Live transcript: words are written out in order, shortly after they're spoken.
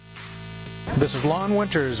This is Lon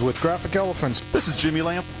Winters with Graphic Elephants. This is Jimmy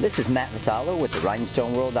Lamp. This is Matt Vassallo with the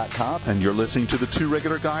RhinstoneWorld.com. And you're listening to the Two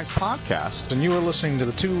Regular Guys podcast. And you are listening to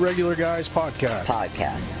the Two Regular Guys podcast.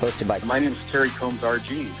 Hosted by... My name is Terry Combs,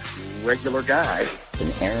 RG, regular guy.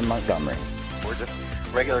 And Aaron Montgomery. We're just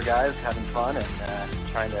regular guys having fun and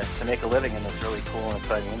trying to make a living in this really cool and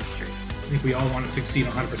exciting industry. I think we all want to succeed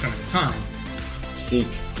 100% of the time. Seek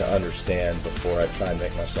to understand before I try and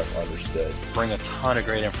make myself understood. Bring a ton of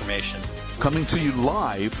great information. Coming to you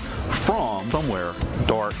live from somewhere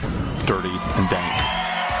dark, dirty, and dank.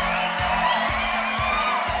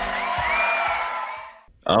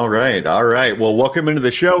 All right. Well, welcome into the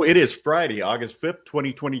show. It is Friday, August 5th,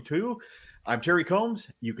 2022. I'm Terry Combs.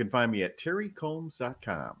 You can find me at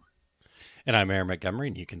terrycombs.com. And I'm Aaron Montgomery,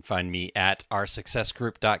 and you can find me at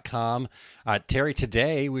oursuccessgroup.com. Terry,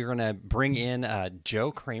 today we're going to bring in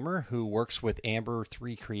Joe Kramer, who works with Amber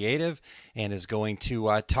 3 Creative and is going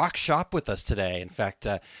to talk shop with us today. In fact,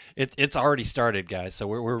 it's already started, guys, so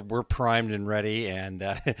we're primed and ready. And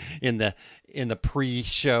in the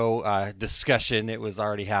pre-show discussion, it was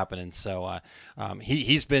already happening. So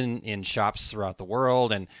he's been in shops throughout the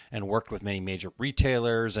world and worked with many major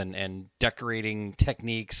retailers and decorating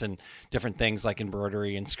techniques and different things like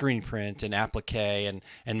embroidery and screen print and applique and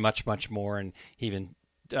much, much more. And he even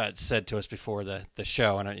said to us before the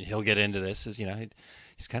show, and he'll get into this, is,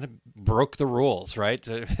 he's kind of broke the rules, right?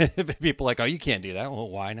 People are like, oh, you can't do that. Well,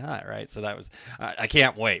 why not, right? So that was, I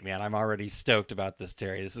can't wait, man. I'm already stoked about this,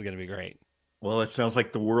 Terry. This is going to be great. Well, it sounds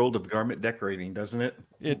like the world of garment decorating, doesn't it?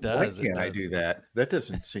 It does. Why can't I do that? That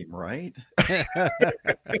doesn't seem right.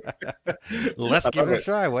 Let's give it a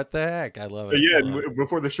try. What the heck? I love it. Yeah,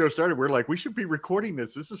 before the show started, we're like, we should be recording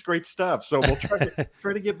this. This is great stuff. So we'll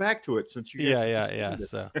try to get back to it since you. Yeah.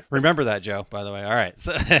 So remember that, Joe. By the way. All right.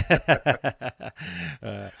 So,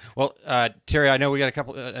 Terry, I know we got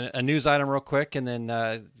a news item real quick, and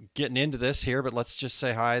then getting into this here. But let's just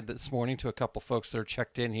say hi this morning to a couple folks that are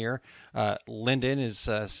checked in here. Lyndon is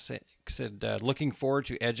said, looking forward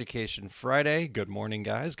to Education Friday. Good morning,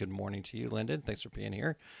 guys. Good morning to you, Lyndon. Thanks for being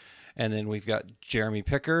here. And then we've got Jeremy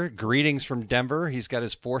Picker. Greetings from Denver. He's got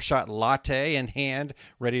his 4-shot latte in hand,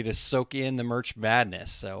 ready to soak in the merch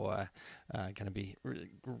madness. So going to be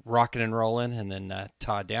rocking and rolling. And then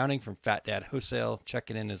Todd Downing from Fat Dad Wholesale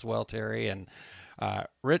checking in as well, Terry. And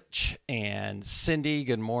Rich and Cindy,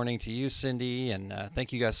 good morning to you, Cindy, and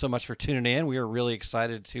thank you guys so much for tuning in. We are really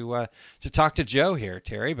excited to talk to Joe here,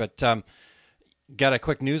 Terry. But got a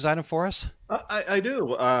quick news item for us? I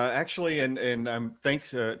do actually, and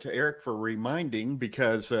thanks to Eric for reminding,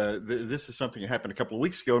 because this is something that happened a couple of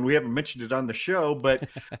weeks ago, and we haven't mentioned it on the show. But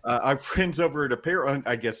our friends over at Apparel,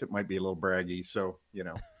 I guess it might be a little braggy, so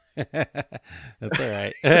That's all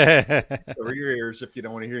right. Over your ears if you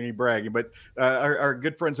don't want to hear any bragging. But our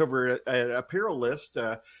good friends over at Apparel List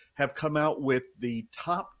have come out with the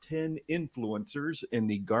top 10 influencers in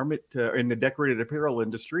the garment in the decorated apparel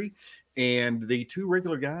industry, and the Two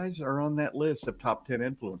Regular Guys are on that list of top 10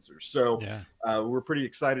 influencers. So we're pretty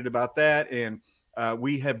excited about that, and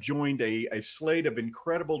we have joined a slate of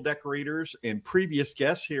incredible decorators and previous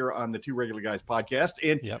guests here on the Two Regular Guys podcast,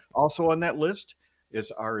 and also on that list is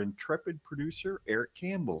our intrepid producer, Eric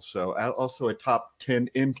Campbell. So also a top 10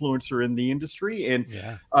 influencer in the industry. And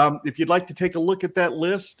if you'd like to take a look at that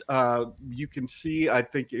list, you can see, I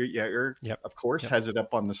think, Eric, of course, has it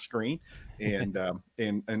up on the screen. And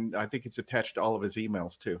and I think it's attached to all of his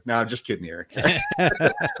emails too. No, I'm just kidding, Eric.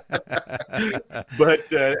 But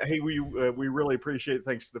hey, we really appreciate it.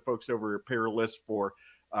 Thanks to the folks over at Apparel List for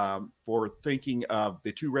thinking of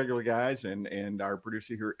the Two Regular Guys and our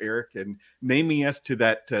producer here, Eric, and naming us to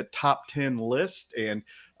that top 10 list. And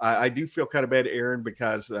I do feel kind of bad, Aaron,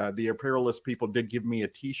 because the Apparel List people did give me a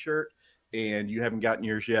T-shirt, and you haven't gotten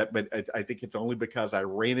yours yet, but I think it's only because I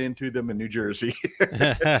ran into them in New Jersey.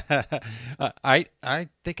 I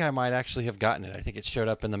think I might actually have gotten it. I think it showed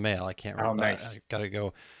up in the mail. I can't remember. Oh, nice. I got to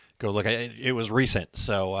go look at it. It was recent.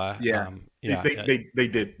 So they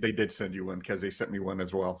did send you one, because they sent me one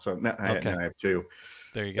as well. So now I have two.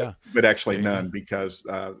 There you go. But actually none, because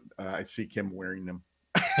I see Kim wearing them.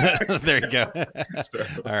 There you go.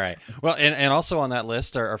 All right. Well, and also on that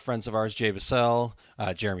list are friends of ours, Jay Bassell,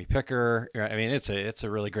 Jeremy Picker. I mean, it's a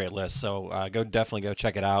really great list. So definitely go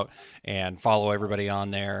check it out and follow everybody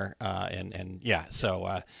on there. So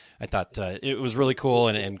I thought it was really cool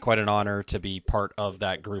and quite an honor to be part of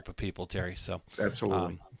that group of people, Terry. So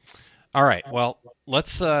absolutely. All right. Well,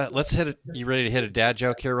 let's hit it. You ready to hit a dad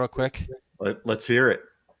joke here real quick? Let's hear it.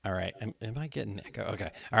 All right. Am I getting echo? Okay.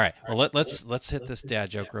 All right. Well, let's hit this dad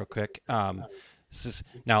joke real quick. This is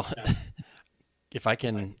now, if I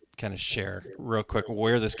can kind of share real quick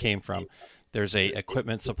where this came from. there's a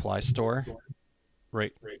equipment supply store.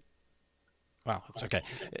 Right. Wow, that's okay.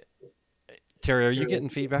 Terry, are you getting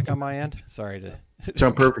feedback on my end? Sorry to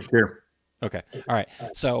Sound perfect here. Okay. All right.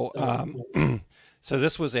 So, so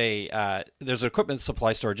this was there's an equipment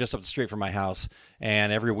supply store just up the street from my house,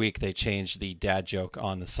 and every week they change the dad joke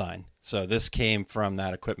on the sign. So this came from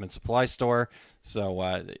that equipment supply store. So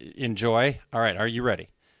enjoy. All right. Are you ready?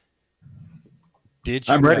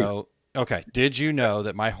 I'm ready. Okay. Did you know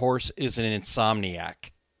that my horse is an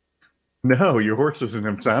insomniac? No, your horse is an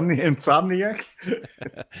insomniac?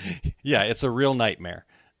 Yeah, it's a real nightmare.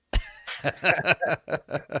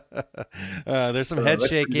 There's some head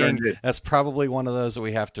shaking. That's probably one of those that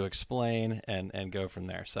we have to explain and go from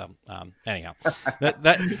there. So anyhow,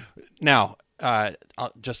 now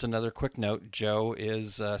just another quick note. Joe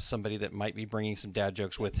is somebody that might be bringing some dad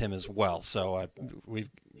jokes with him as well. So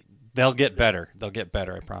they'll get better. They'll get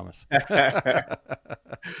better. I promise.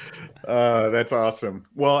 That's awesome.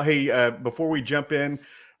 Well, hey, before we jump in,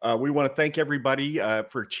 we want to thank everybody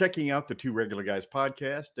for checking out the Two Regular Guys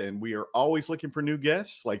podcast. And we are always looking for new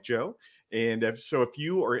guests like Joe. And if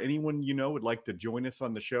you or anyone you know would like to join us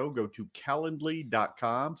on the show, go to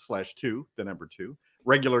calendly.com/2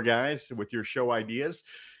 regular guys with your show ideas.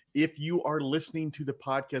 If you are listening to the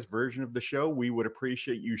podcast version of the show, we would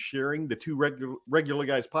appreciate you sharing the Two Regular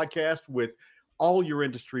Guys podcast with all your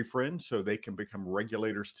industry friends so they can become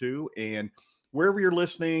regulators too. And wherever you're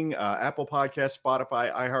listening, Apple Podcast,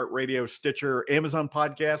 Spotify, iHeartRadio, Stitcher, Amazon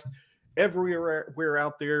Podcast, everywhere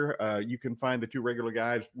out there, you can find the Two Regular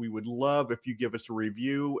Guys. We would love if you give us a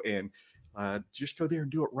review, and just go there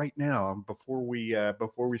and do it right now before we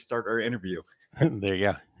start our interview. There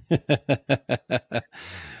you go.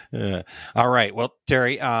 All right. Well,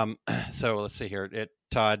 Terry, so let's see here.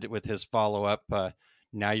 Todd with his follow-up.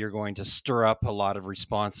 Now you're going to stir up a lot of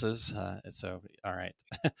responses. So, all right.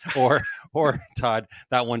 or Todd,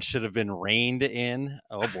 that one should have been reined in.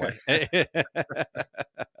 Oh boy.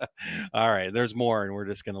 All right. There's more, and we're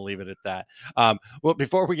just going to leave it at that. Well,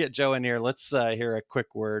 before we get Joe in here, let's hear a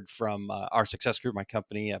quick word from our Success Group, my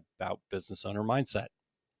company, about business owner mindset.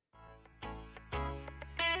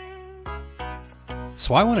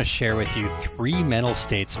 So I want to share with you 3 mental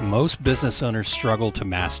states most business owners struggle to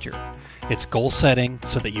master. It's goal setting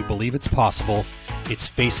so that you believe it's possible. It's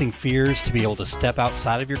facing fears to be able to step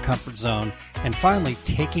outside of your comfort zone. And finally,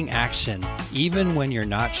 taking action even when you're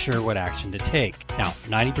not sure what action to take. Now,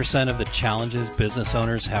 90% of the challenges business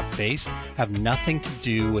owners have faced have nothing to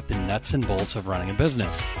do with the nuts and bolts of running a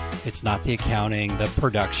business. It's not the accounting, the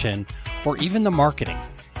production, or even the marketing.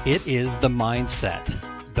 It is the mindset.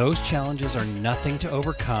 Those challenges are nothing to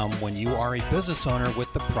overcome when you are a business owner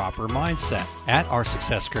with the proper mindset. At our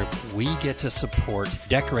Success Group, we get to support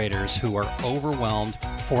decorators who are overwhelmed.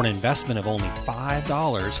 For an investment of only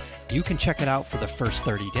 $5, you can check it out for the first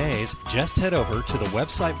 30 days. Just head over to the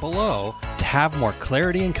website below to have more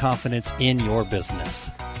clarity and confidence in your business.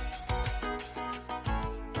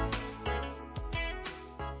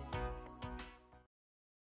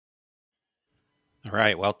 All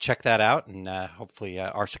right. Well, check that out. And hopefully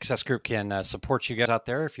our Success Group can support you guys out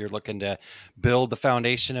there if you're looking to build the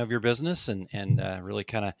foundation of your business and really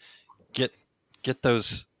kind of get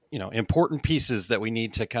those, important pieces that we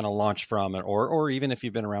need to kind of launch from, or even if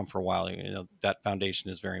you've been around for a while, that foundation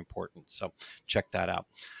is very important. So check that out.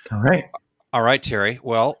 All right, Terry.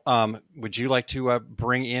 Well, would you like to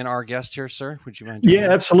bring in our guest here, sir? Would you mind? Yeah,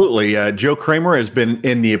 absolutely. Joe Kramer has been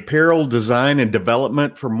in the apparel design and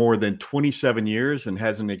development for more than 27 years and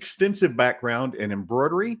has an extensive background in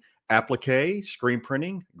embroidery, applique, screen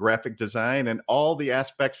printing, graphic design, and all the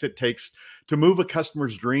aspects it takes to move a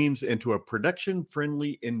customer's dreams into a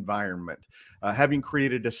production-friendly environment. Having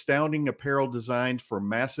created astounding apparel designs for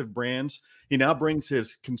massive brands, he now brings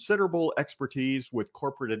his considerable expertise with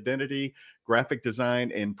corporate identity, graphic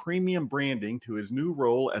design, and premium branding to his new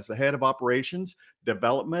role as the head of operations,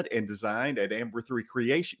 development, and design at Amber 3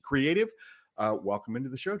 Creative. Welcome into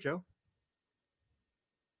the show, Joe.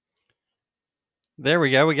 There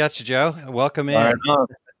we go. We got you, Joe. Welcome in. All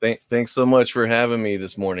right. Thanks so much for having me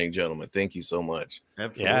this morning, gentlemen. Thank you so much.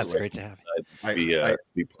 Absolutely. Yeah, it's great to have you.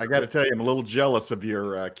 I got to tell you, I'm a little jealous of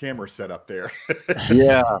your camera setup there.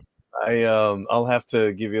 Yeah, I'll have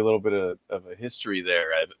to give you a little bit of a history there.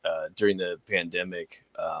 During the pandemic,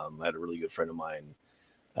 I had a really good friend of mine,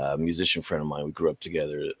 a musician friend of mine. We grew up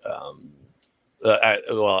together. I'll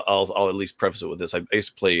at least preface it with this. I used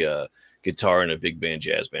to play guitar in a big band,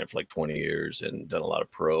 jazz band for like 20 years and done a lot of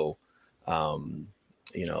pro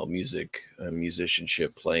music,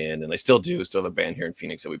 musicianship playing, and I still have a band here in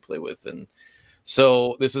Phoenix that we play with. And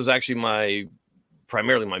so this is actually my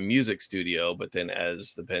primarily my music studio. But then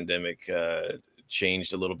as the pandemic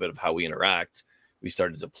changed a little bit of how we interact, we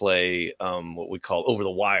started to play what we call over the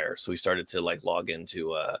wire. So we started to like log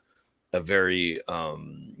into a very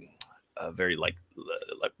like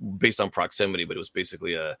based on proximity, but it was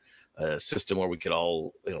basically a system where we could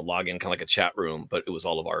all log in kind of like a chat room, but it was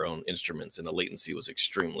all of our own instruments, and the latency was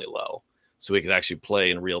extremely low, so we could actually play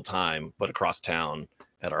in real time but across town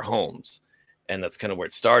at our homes. And that's kind of where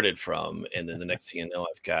it started from. And then the next thing you know,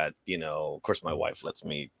 I've got, of course my wife lets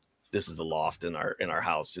me, this is the loft in our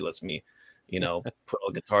house, she lets me put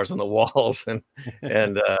all guitars on the walls, and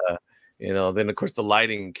then of course the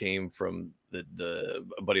lighting came from the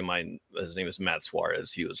a buddy of mine. His name is Matt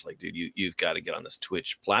Suarez. He was like, dude, you've got to get on this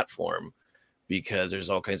Twitch platform, because there's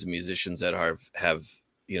all kinds of musicians that have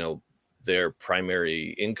their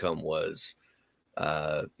primary income was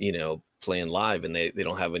playing live, and they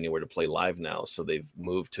don't have anywhere to play live now, so they've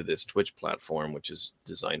moved to this Twitch platform, which is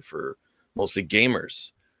designed for mostly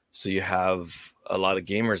gamers. So you have a lot of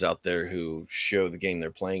gamers out there who show the game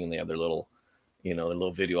they're playing, and they have their little their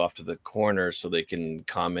little video off to the corner so they can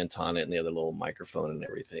comment on it, and they have their little microphone and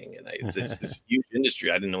everything. And it's this huge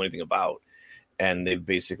industry I didn't know anything about. And they've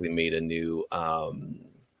basically made a new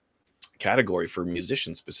category for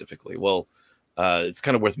musicians specifically. Well, it's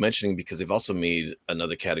kind of worth mentioning because they've also made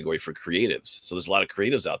another category for creatives. So there's a lot of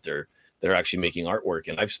creatives out there that are actually making artwork.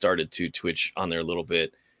 And I've started to Twitch on there a little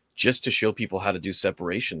bit just to show people how to do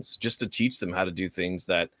separations, just to teach them how to do things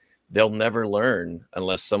that they'll never learn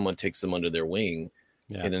unless someone takes them under their wing,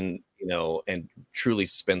 and then, and truly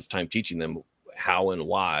spends time teaching them how and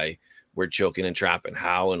why we're choking and trapping,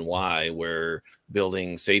 how and why we're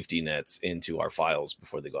building safety nets into our files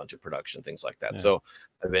before they go into production, things like that. Yeah. So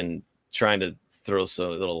I've been trying to throw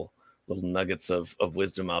some little nuggets of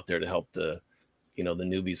wisdom out there to help the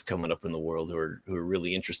newbies coming up in the world who are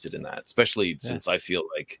really interested in that, especially since I feel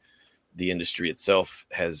like the industry itself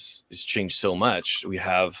has changed so much. We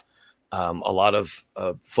have a lot of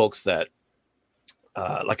folks that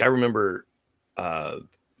like I remember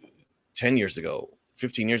 10 years ago,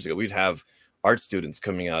 15 years ago, we'd have art students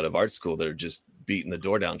coming out of art school that are just beating the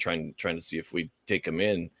door down, trying to see if we'd take them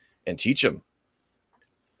in and teach them,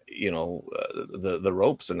 the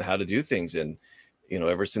ropes and how to do things. And,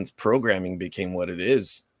 ever since programming became what it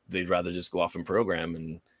is, they'd rather just go off and program,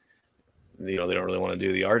 and, they don't really want to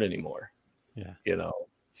do the art anymore. Yeah.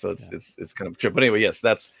 So it's kind of a trip. But anyway, yes,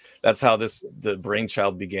 that's how the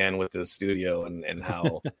brainchild began with the studio, and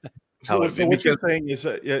how. So what you're saying is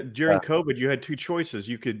during COVID, you had two choices.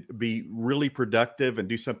 You could be really productive and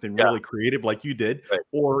do something really creative like you did,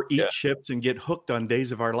 or eat chips and get hooked on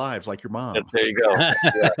Days of Our Lives like your mom. There you go.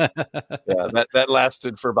 That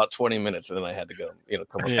lasted for about 20 minutes, and then I had to go,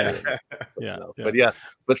 come up.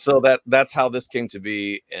 But so that's how this came to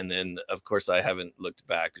be. And then, of course, I haven't looked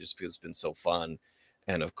back just because it's been so fun.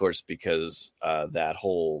 And, of course, because that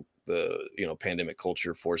whole, pandemic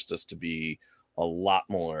culture forced us to be a lot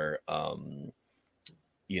more,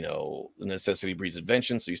 necessity breeds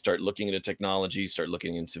invention. So you start looking into technology, start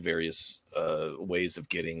looking into various ways of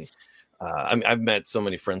getting, I've met so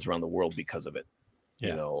many friends around the world because of it,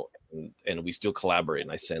 and we still collaborate,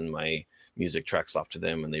 and I send my music tracks off to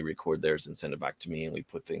them, and they record theirs and send it back to me, and we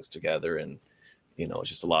put things together, and, it's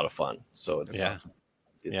just a lot of fun. So it's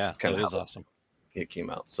kind of awesome. It came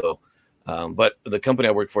out. So, but the company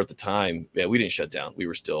I worked for at the time, we didn't shut down. We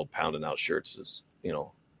were still pounding out shirts, the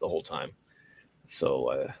whole time.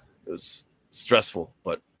 So it was stressful,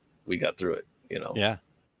 but we got through it, Yeah.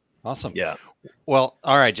 Awesome. Yeah. Well,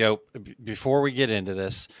 all right, Joe, before we get into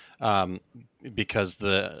this, because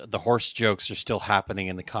the horse jokes are still happening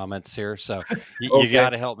in the comments here. So you got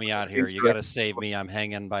to help me out here. You got to save me. I'm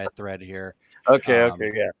hanging by a thread here. Okay.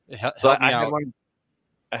 Yeah. So I had one.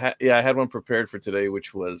 I had one prepared for today,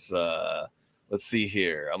 which was, let's see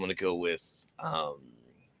here. I'm going to go with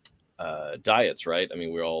diets, right? I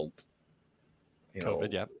mean, we're all,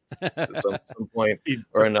 COVID, some point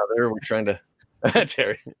or another, we're trying to,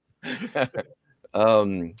 Terry.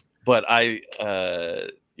 But I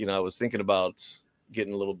was thinking about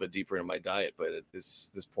getting a little bit deeper into my diet, but at this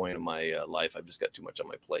point in my life, I've just got too much on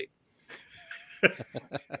my plate.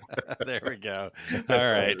 There we go.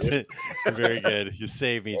 All right. Very good. You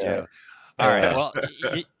saved me, Joe. All right. Well,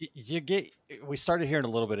 we started hearing a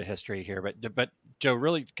little bit of history here, but Joe,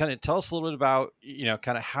 really kind of tell us a little bit about,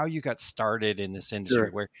 kind of how you got started in this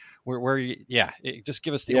industry, where you, just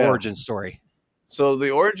give us the origin story. So the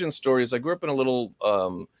origin story is I grew up in a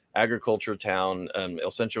little agriculture town, El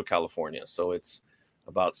Centro, California. So it's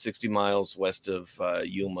about 60 miles west of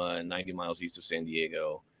Yuma and 90 miles east of San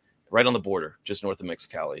Diego, right on the border, just north of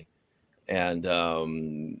Mexicali. And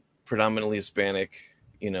predominantly Hispanic,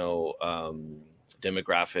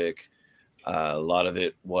 demographic. A lot of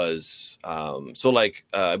it was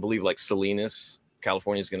I believe like Salinas,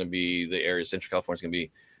 California is going to be the area. Central California is going to be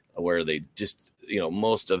where they just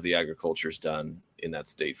most of the agriculture is done in that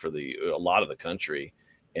state for a lot of the country.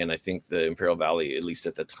 And I think the Imperial Valley, at least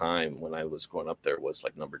at the time when I was growing up there, was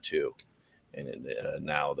like number 2. And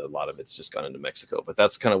now a lot of it's just gone into Mexico. But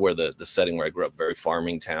that's kind of where the setting where I grew up, very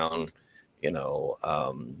farming town,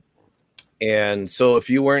 and so if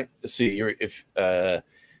you weren't,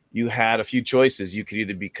 you had a few choices. You could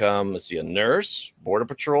either become, a nurse, border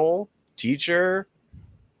patrol, teacher,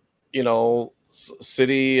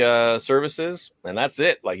 city services, and that's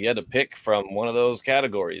it. Like you had to pick from one of those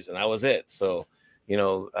categories, and that was it. So,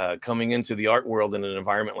 coming into the art world in an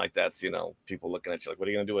environment like that, people looking at you like, what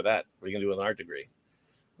are you going to do with that? What are you going to do with an art degree?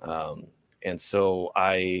 And so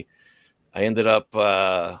I ended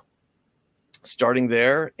up starting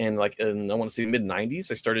there, and I want to say mid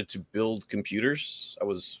 90s, I started to build computers. I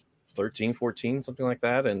was 13, 14, something like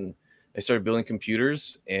that. And I started building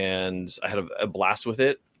computers, and I had a blast with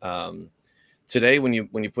it. Today, when you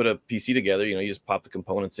put a PC together, you just pop the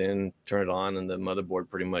components in, turn it on, and the motherboard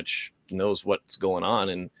pretty much knows what's going on.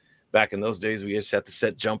 And back in those days, we just had to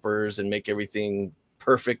set jumpers and make everything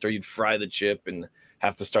perfect, or you'd fry the chip and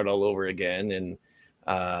have to start all over again. And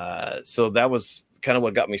so that was kind of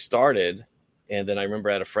what got me started. And then I remember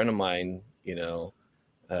I had a friend of mine,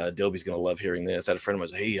 Adobe's going to love hearing this. I had a friend of mine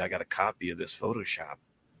say, hey, I got a copy of this Photoshop.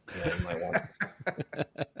 You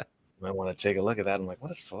might want to take a look at that. I'm like, what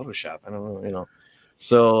is Photoshop? I don't know,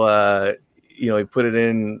 So, he put it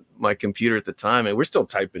in my computer at the time, and we're still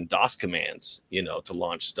typing DOS commands, to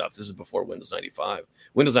launch stuff. This is before Windows 95.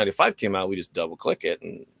 Windows 95 came out. We just double click it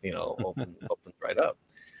and, opens right up.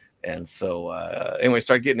 And so, anyway,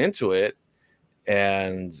 started getting into it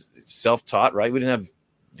and self-taught, right? We didn't have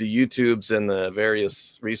the YouTubes and the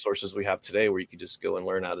various resources we have today where you could just go and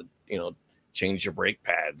learn how to, change your brake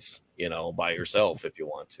pads, by yourself if you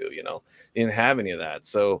want to, you didn't have any of that.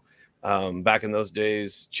 So back in those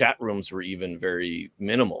days, chat rooms were even very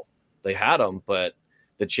minimal. They had them, but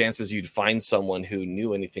the chances you'd find someone who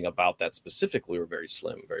knew anything about that specifically were very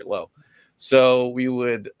slim, very low. So we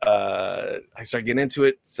would, I started getting into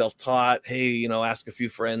it, self-taught. Hey, ask a few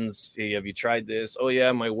friends. Hey, have you tried this? Oh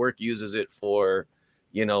yeah, my work uses it for,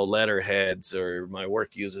 letterheads, or my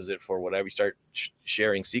work uses it for whatever. You start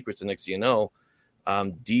sharing secrets, and next thing you know,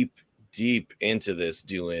 deep into this,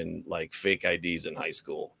 doing like fake IDs in high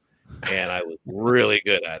school, and I was really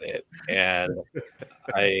good at it. And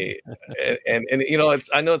I know it's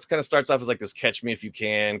kind of starts off as like this catch me if you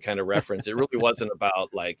can kind of reference. It really wasn't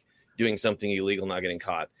about like doing something illegal, not getting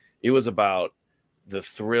caught. It was about the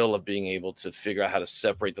thrill of being able to figure out how to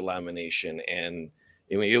separate the lamination. And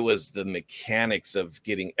it was the mechanics of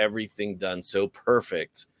getting everything done so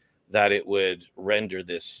perfect that it would render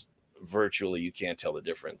this virtually you can't tell the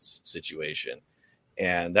difference situation.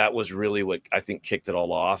 And that was really what I think kicked it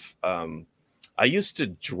all off. I used to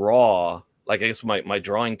draw, like I guess my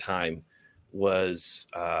drawing time was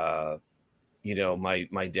my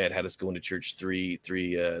dad had us going to church three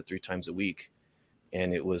times a week,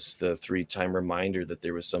 and it was the 3-time reminder that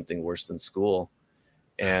there was something worse than school.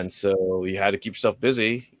 And so you had to keep yourself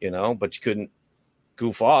busy, but you couldn't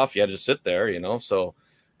goof off. You had to just sit there, so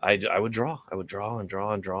I would draw. I would draw and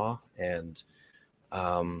draw and draw. And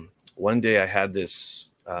one day I had this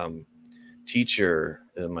teacher,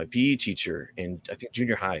 my PE teacher in, I think,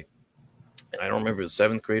 junior high. And I don't remember if it was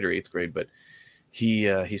 7th grade or 8th grade, but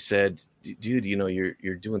he said, dude,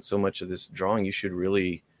 you're doing so much of this drawing. You should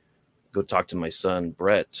really go talk to my son,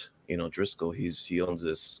 Brett, Driscoll. He owns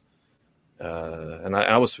this. And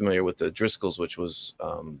I was familiar with the Driscolls, which was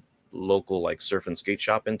local like surf and skate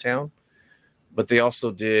shop in town. But they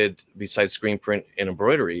also did, besides screen print and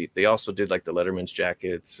embroidery, they also did like the Letterman's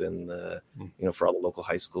jackets and for all the local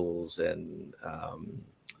high schools. And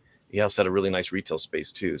he also had a really nice retail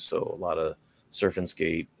space too. So a lot of surf and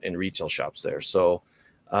skate and retail shops there. So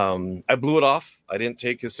I blew it off. I didn't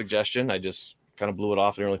take his suggestion. I just kind of blew it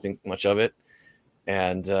off. I didn't really think much of it.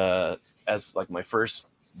 And as like my first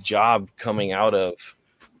job coming out of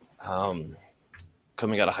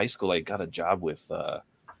high school, I got a job with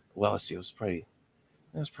let's see, it was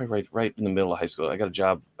probably right in the middle of high school. I got a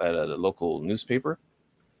job at a local newspaper,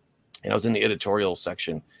 and I was in the editorial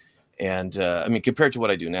section. And compared to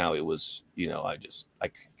what I do now, it was, I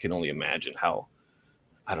can only imagine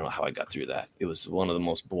I don't know how I got through that. It was one of the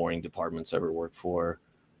most boring departments I ever worked for.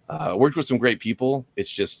 I worked with some great people. It's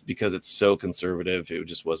just because it's so conservative, it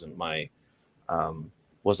just wasn't my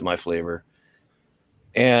flavor.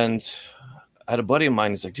 And I had a buddy of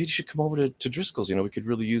mine. He's like, dude, you should come over to Driscoll's. You know, we could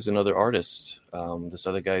really use another artist. This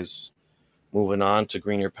other guy's moving on to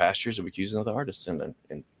greener pastures, and we could use another artist. And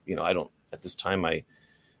you know, I don't, at this time, I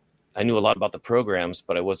knew a lot about the programs,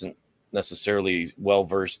 but I wasn't necessarily well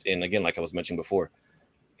versed in, again, like I was mentioning before,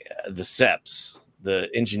 the SEPs, the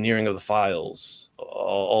engineering of the files,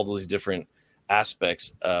 all those different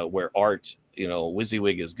aspects where art, you know,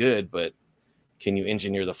 WYSIWYG is good, but can you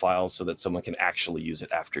engineer the files so that someone can actually use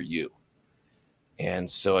it after you? And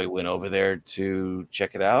so I went over there to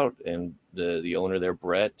check it out, and the owner there,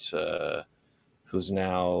 Brett, who's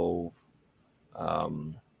now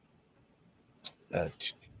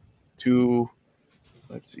let's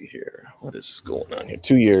see here, what is going on here?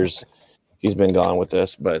 2 years he's been gone with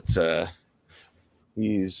us, but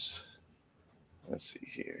he's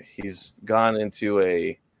gone into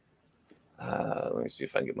a let me see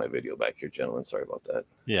if I can get my video back here, gentlemen. Sorry about that.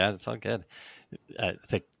 Yeah, it's all good. I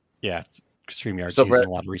think, yeah, StreamYard's So, using Brett, a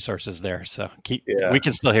lot of resources there, so yeah, we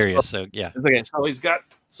can still hear you. So yeah, okay. So he's got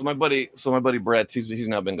my buddy Brett. He's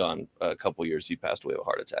now been gone a couple years. He passed away of a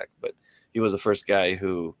heart attack, but he was the first guy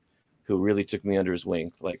who really took me under his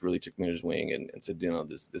wing, and said, you know,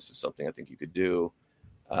 this is something I think you could do.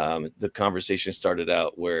 The conversation started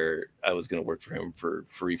out where I was going to work for him for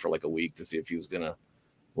free for like a week to see if he was going to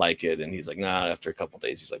like it. And he's like, nah, after a couple of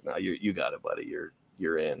days, he's like, nah, you got it, buddy.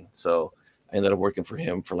 You're in. So I ended up working for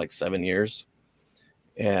him for like 7 years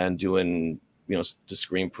and doing, you know, the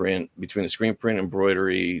screen print, between the screen print,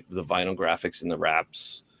 embroidery, the vinyl graphics and the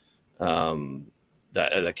wraps.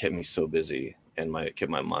 That kept me so busy, and kept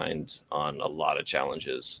my mind on a lot of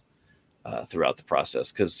challenges throughout the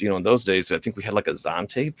process. Because, you know, in those days, I think we had like a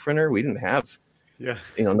Zonte printer. We didn't have, you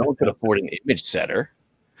know, no one could afford an image setter.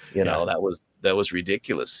 You know, that was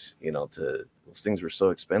ridiculous. You know, those things were so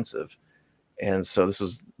expensive. And so this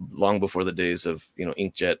was long before the days of, you know,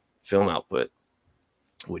 inkjet film output,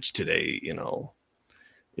 which today, you know,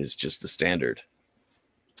 is just the standard.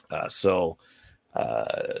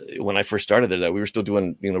 When I first started there, we were still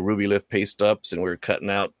doing, you know, Rubylith paste ups, and we were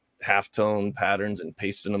cutting out halftone patterns and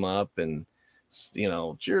pasting them up, and, you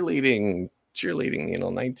know, cheerleading, you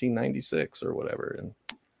know, 1996 or whatever, and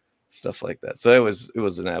stuff like that. So it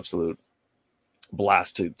was an absolute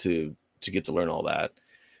blast to get to learn all that.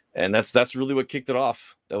 And that's really what kicked it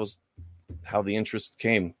off. That was how the interest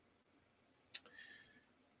came.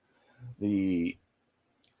 The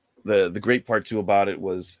great part too about it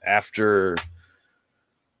was after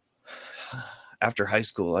high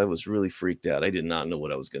school, I was really freaked out. I did not know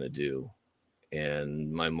what I was going to do.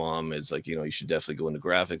 And my mom is like, you know, you should definitely go into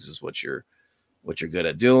graphics. This is what you're good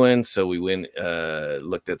at doing. So we went,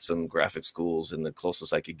 looked at some graphic schools, and the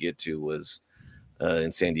closest I could get to was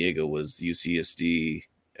in San Diego was UCSD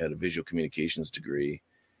at a visual communications degree.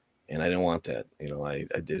 And I didn't want that. You know, I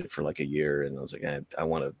did it for like a year, and I was like, I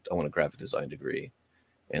want a graphic design degree.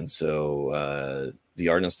 And so the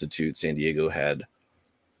Art Institute San Diego had,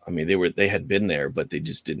 I mean, they had been there, but they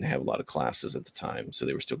just didn't have a lot of classes at the time. So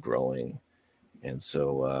they were still growing. And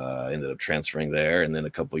so I ended up transferring there. And then a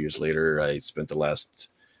couple of years later, I spent the last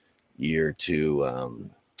year or two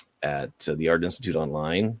at the Art Institute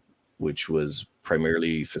Online, which was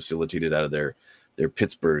primarily facilitated out of their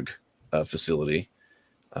Pittsburgh facility,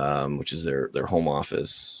 which is their home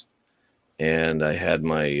office. And I had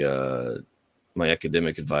my my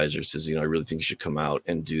academic advisor says, you know, I really think you should come out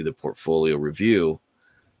and do the portfolio review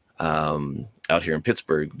out here in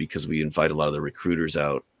Pittsburgh, because we invite a lot of the recruiters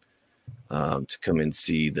out to come and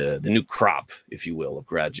see the new crop, if you will, of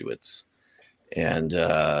graduates. And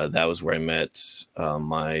that was where I met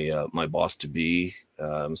my boss to be,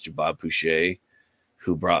 Mr. Bob Pouchet,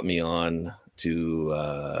 who brought me on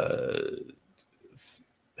to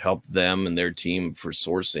help them and their team for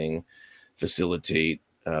sourcing, facilitate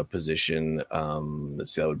position.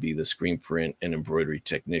 So that would be the screen print and embroidery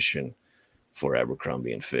technician for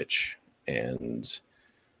Abercrombie and Fitch. And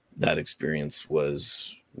that experience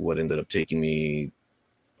was what ended up taking me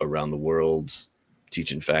around the world,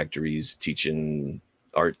 teaching factories, teaching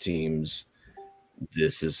art teams.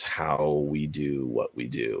 This is how we do what we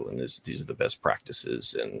do, and these are the best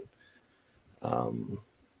practices. And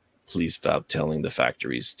please stop telling the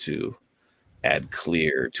factories to add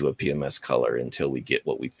clear to a PMS color until we get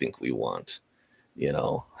what we think we want, you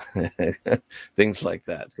know, things like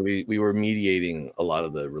that. So we were mediating a lot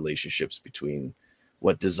of the relationships between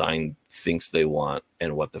what design thinks they want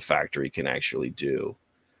and what the factory can actually do,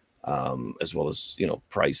 as well as, you know,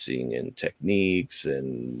 pricing and techniques.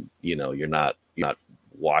 And, you know, you're not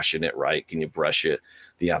washing it right. Can you brush it,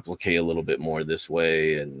 the applique a little bit more this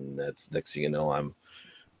way? And that's, next thing you know,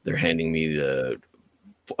 they're handing me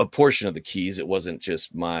a portion of the keys. It wasn't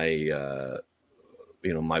just my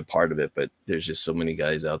my part of it, but there's just so many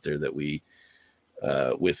guys out there that we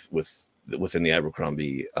within the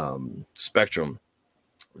Abercrombie spectrum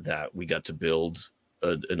that we got to build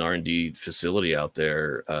an R&D facility out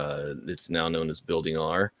there. It's now known as Building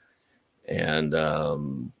R, and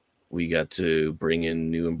we got to bring in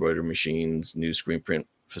new embroidery machines, new screen print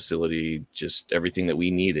facility, just everything that we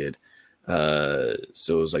needed. So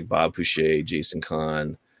it was like Bob Pouchet, Jason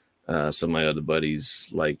Kahn, some of my other buddies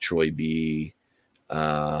like Troy B,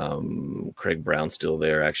 Craig Brown, still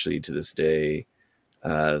there actually to this day.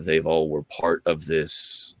 They've all were part of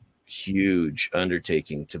this huge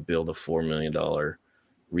undertaking to build a $4 million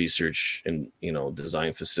research and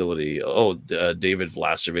design facility. David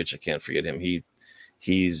Vlasovich, I can't forget him.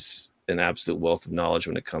 He's an absolute wealth of knowledge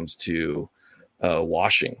when it comes to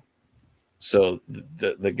washing. So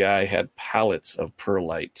the guy had pallets of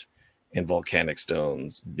perlite and volcanic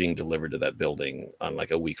stones being delivered to that building on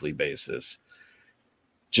like a weekly basis,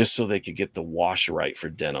 just so they could get the wash right for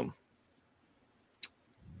denim.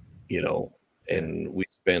 And we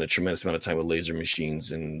spent a tremendous amount of time with laser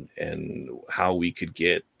machines and how we could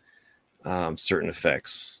get certain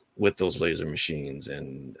effects with those laser machines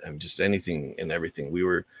and just anything and everything. We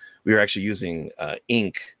were actually using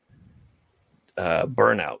ink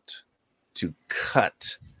burnout to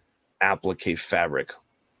cut applique fabric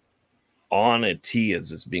on a tee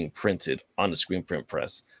as it's being printed on the screen print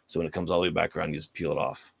press. So when it comes all the way back around, you just peel it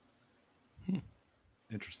off.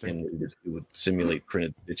 Interesting. And we would simulate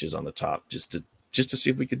printed stitches on the top just to see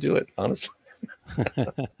if we could do it, honestly.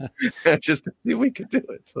 Just to see if we could do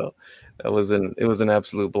it. So it was an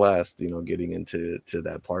absolute blast, getting into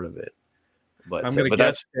that part of it. But I'm going to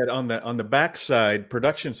guess that on the backside,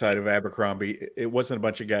 production side of Abercrombie, it wasn't a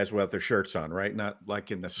bunch of guys without their shirts on, right? Not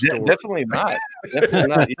like in the store. Yeah, definitely not. Definitely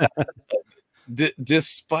not. Yeah.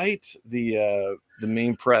 Despite the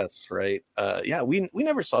main press, right? We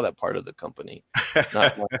never saw that part of the company.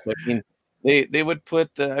 Not much. I mean, they would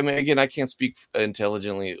put again, I can't speak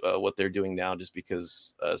intelligently what they're doing now, just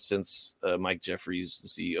because since Mike Jeffries, the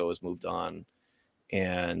CEO, has moved on,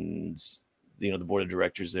 and the board of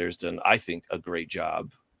directors there has done, I think, a great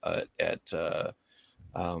job at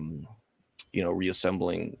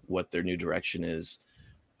reassembling what their new direction is.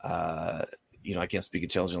 I can't speak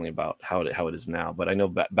intelligently about how it is now, but I know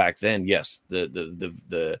back then, yes,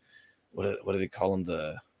 the what do they call them,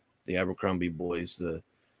 the Abercrombie boys, the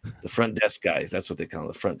front desk guys. That's what they call them,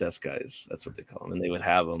 the front desk guys. That's what they call them, and they would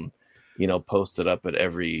have them, posted up at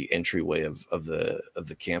every entryway of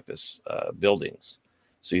the campus buildings.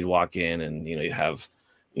 So you'd walk in and, you have,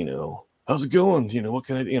 how's it going? What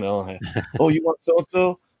can I, oh, you want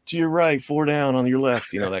so-and-so? To your right, 4 down, on your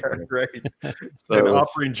left, that kind of right. So and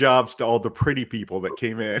offering jobs to all the pretty people that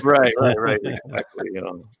came in. Right. Exactly.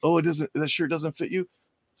 Oh, that shirt doesn't fit you.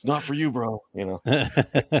 It's not for you, bro.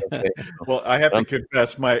 Okay. Well, I have to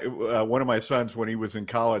confess, my one of my sons, when he was in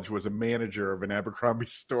college, was a manager of an Abercrombie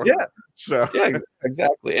store. Yeah. So yeah,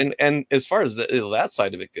 exactly. And as far as that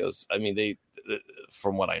side of it goes, I mean, they,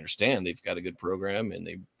 from what I understand, they've got a good program, and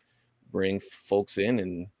they bring folks in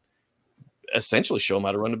and essentially show them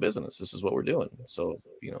how to run a business. This is what we're doing. So,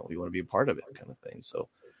 we want to be a part of it, kind of thing. So,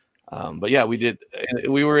 but yeah, we did.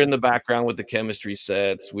 We were in the background with the chemistry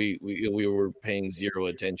sets. We were paying zero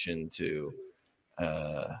attention to,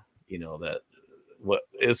 that. What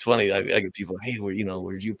it's funny. I get people, hey, were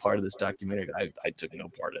you part of this documentary? I took no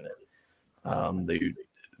part in it.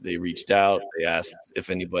 They reached out. They asked if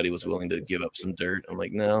anybody was willing to give up some dirt. I'm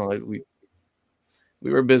like, no, we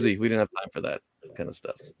were busy. We didn't have time for that kind of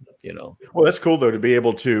stuff, Well, that's cool though, to be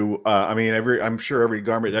able to. I'm sure every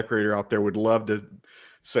garment decorator out there would love to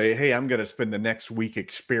say, hey, I'm going to spend the next week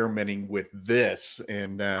experimenting with this.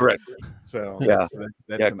 And correct. So that's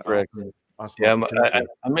an correct. Awesome. Yeah,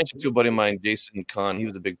 I mentioned to a buddy of mine, Jason Kahn. He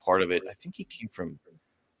was a big part of it. I think he came from.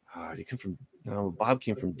 Bob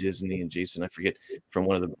came from Disney, and Jason, I forget, from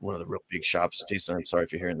one of the real big shops. Jason, I'm sorry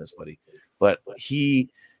if you're hearing this, buddy, but he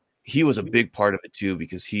was a big part of it too,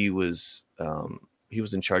 because he was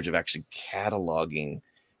in charge of actually cataloging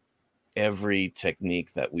every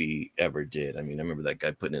technique that we ever did. I mean, I remember that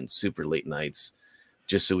guy putting in super late nights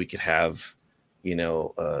just so we could have,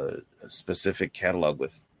 a specific catalog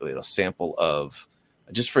with a sample of,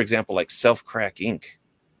 just for example, like self-crack ink.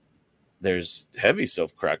 There's heavy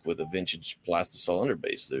self-crack with a vintage plastisol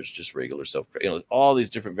underbase. There's just regular self-crack, all these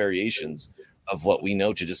different variations of what we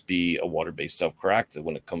know to just be a water-based self-crack. That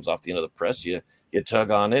when it comes off the end of the press, you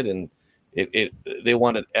tug on it, and they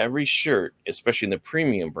wanted every shirt, especially in the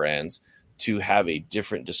premium brands, to have a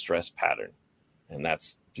different distress pattern, and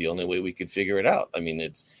that's the only way we could figure it out. I mean,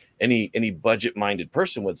 it's any budget-minded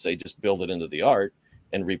person would say just build it into the art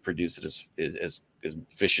and reproduce it as as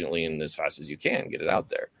efficiently and as fast as you can, get it out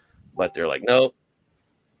there. But they're like, no,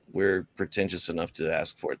 we're pretentious enough to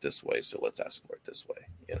ask for it this way, so let's ask for it this way,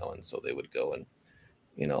 And so they would go and,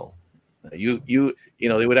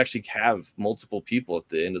 they would actually have multiple people at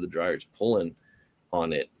the end of the dryers pulling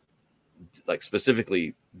on it, like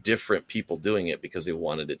specifically different people doing it because they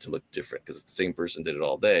wanted it to look different. Because if the same person did it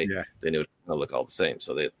all day, then it would look all the same.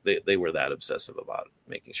 So they were that obsessive about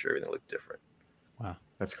making sure everything looked different. Wow,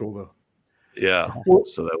 that's cool though. Yeah.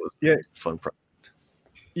 So that was fun project.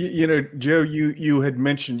 Joe, you had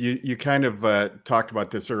mentioned you kind of talked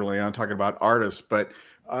about this early on, talking about artists, but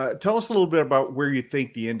tell us a little bit about where you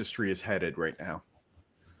think the industry is headed right now.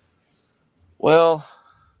 Well,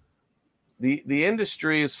 the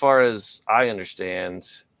industry, as far as I understand,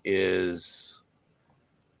 is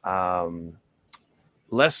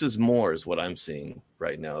less is more is what I'm seeing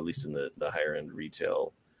right now, at least in the higher end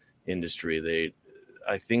retail industry.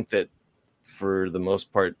 I think that for the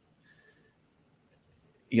most part,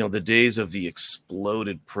 the days of the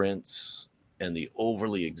exploded prints and the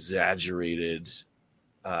overly exaggerated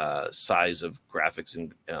size of graphics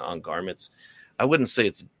on garments, I wouldn't say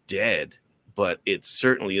it's dead, but it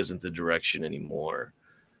certainly isn't the direction anymore.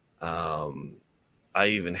 I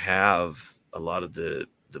even have a lot of the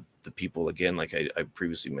people, again, like I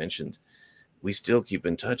previously mentioned, we still keep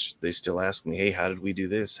in touch. They still ask me, hey, how did we do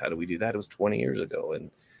this? How did we do that? It was 20 years ago.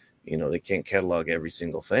 And, they can't catalog every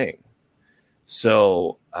single thing.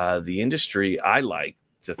 So the industry, I like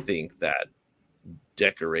to think that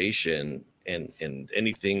decoration and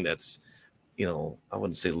anything that's, I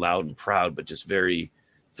wouldn't say loud and proud, but just very,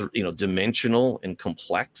 dimensional and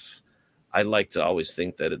complex. I like to always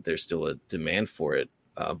think that there's still a demand for it.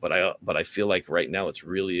 But I feel like right now it's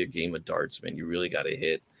really a game of darts, man. You really got to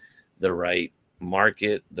hit the right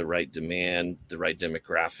market, the right demand, the right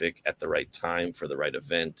demographic at the right time for the right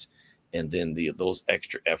event. And then those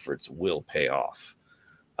extra efforts will pay off.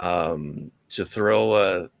 To throw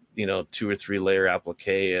a 2 or 3 layer applique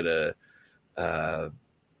at a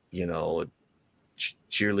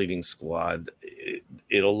cheerleading squad,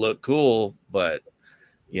 it'll look cool, but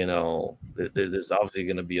there's obviously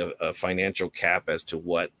going to be a financial cap as to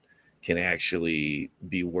what can actually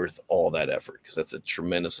be worth all that effort, because that's a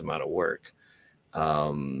tremendous amount of work.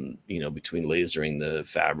 Between lasering the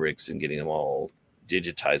fabrics and getting them all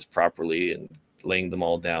digitized properly and laying them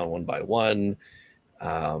all down one by one,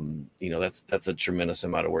 that's a tremendous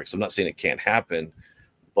amount of work. So I'm not saying it can't happen,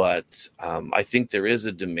 but I think there is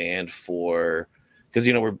a demand for, because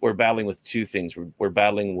we're battling with two things. We're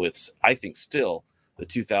battling with, I think, still the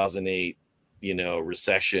 2008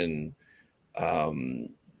 recession.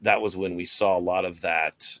 That was when we saw a lot of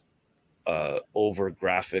that over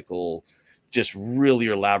graphical, just really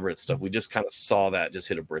elaborate stuff. We just kind of saw that just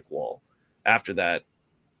hit a brick wall. After that,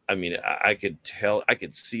 I mean, I could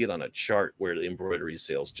see it on a chart where the embroidery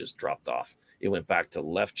sales just dropped off. It went back to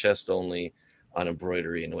left chest only on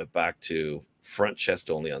embroidery, and it went back to front chest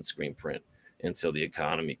only on screen print until the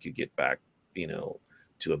economy could get back,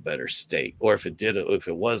 to a better state. Or if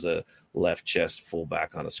it was a left chest full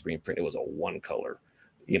back on a screen print, it was a one color,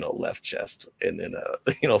 left chest and then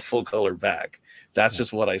a full color back. That's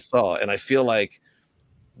just what I saw. And I feel like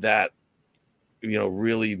that,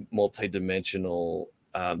 really multidimensional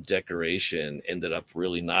decoration ended up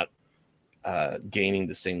really not gaining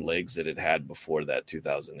the same legs that it had before that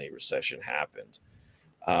 2008 recession happened.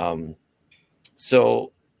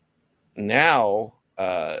 So now,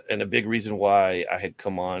 and a big reason why I had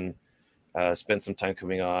come on, spent some time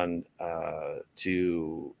coming on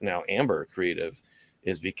to now Amber Creative,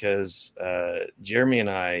 is because Jeremy and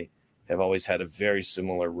I have always had a very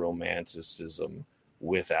similar romanticism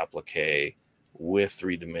with applique, with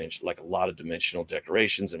 3-dimensional, like a lot of dimensional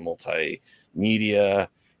decorations and multimedia.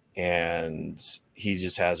 And he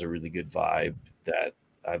just has a really good vibe that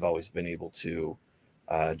I've always been able to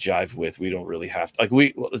jive with. We don't really have to,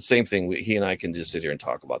 the same thing. He and I can just sit here and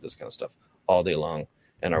talk about this kind of stuff all day long,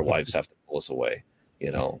 and our wives have to pull us away,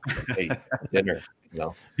 hey, dinner,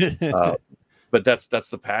 but that's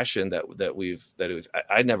the passion that we've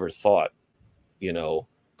I never thought,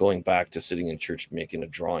 going back to sitting in church making a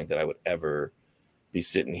drawing, that I would ever be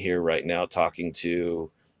sitting here right now talking to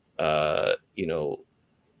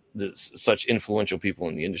such influential people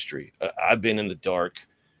in the industry. I've been in the dark,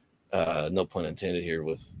 no pun intended here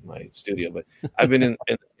with my studio, but I've been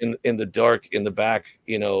in the dark in the back,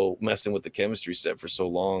 messing with the chemistry set for so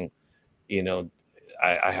long.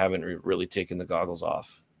 I haven't really taken the goggles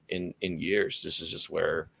off in years. This is just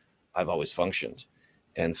where I've always functioned.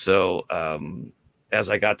 And so as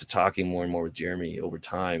I got to talking more and more with Jeremy over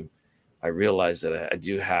time, I realized that I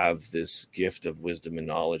do have this gift of wisdom and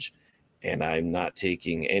knowledge. and I'm not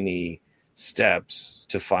taking any steps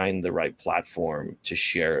to find the right platform to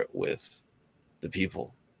share it with the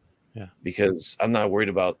people. Yeah, because I'm not worried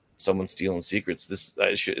about someone stealing secrets.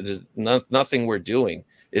 Nothing we're doing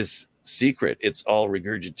is secret. It's all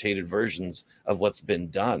regurgitated versions of what's been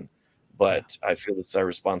done. But I feel it's our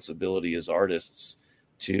responsibility as artists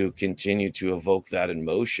to continue to evoke that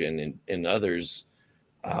emotion in others,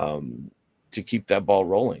 to keep that ball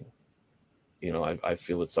rolling. I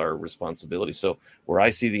feel it's our responsibility. So where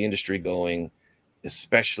I see the industry going,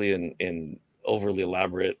 especially in overly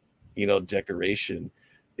elaborate, decoration,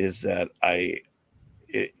 is that I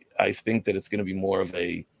think that it's going to be more of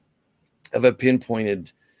a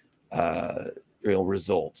pinpointed,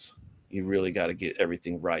 result. You really got to get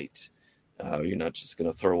everything right. You're not just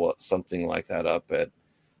going to throw something like that up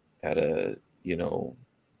at a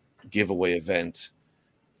giveaway event,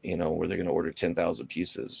 where they're going to order 10,000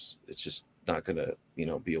 pieces. It's just not going to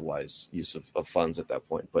be a wise use of funds at that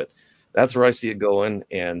point. But that's where I see it going.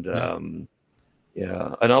 And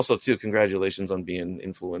yeah, and also too, congratulations on being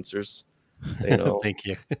influencers. Thank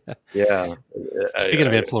you. Yeah. Speaking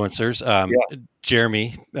of influencers,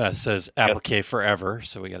 Jeremy says applique forever,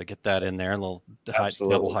 so we got to get that in there. A little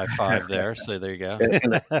double high five there. So there you go.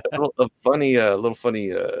 And a little funny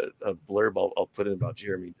blurb I'll put in about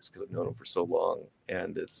Jeremy, just because I've known him for so long,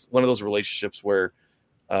 and it's one of those relationships where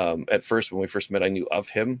at first, when we first met, I knew of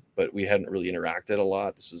him, but we hadn't really interacted a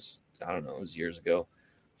lot. This was, I don't know, it was years ago,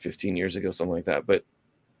 15 years ago, something like that. But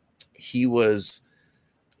he was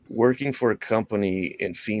working for a company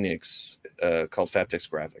in Phoenix called Faptex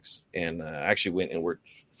Graphics, and I actually went and worked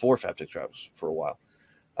for Faptex Graphics for a while.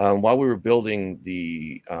 While we were building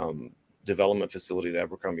the development facility at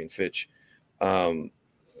Abercrombie and Fitch,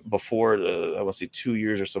 before I want to say 2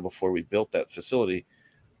 years or so before we built that facility,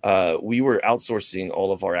 we were outsourcing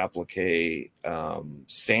all of our applique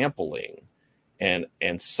sampling and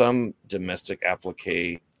some domestic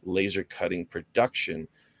applique laser cutting production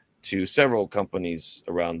to several companies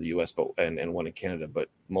around the U.S. and one in Canada, but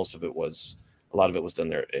a lot of it was done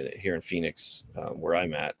there here in Phoenix, where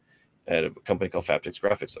I'm at a company called Faptex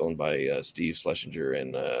Graphics, owned by Steve Schlesinger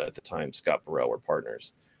and at the time Scott Burrell were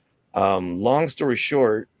partners. Long story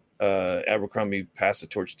short, Abercrombie passed the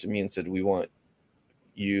torch to me and said, "We want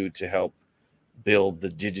you to help build the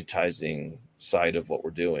digitizing side of what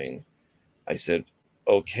we're doing." I said,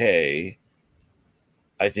 "Okay,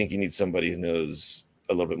 I think you need somebody who knows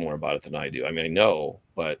a little bit more about it than I do. I mean, I know,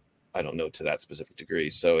 but I don't know to that specific degree."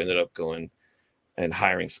 So I ended up going and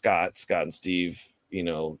hiring Scott and Steve,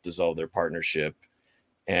 dissolved their partnership.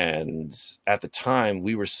 And at the time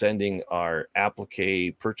we were sending our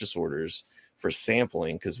applique purchase orders for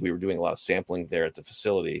sampling, because we were doing a lot of sampling there at the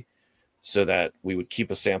facility, so that we would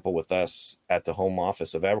keep a sample with us at the home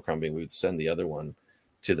office of Abercrombie. We would send the other one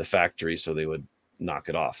to the factory so they would knock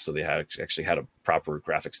it off. So they actually had a proper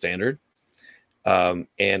graphic standard. And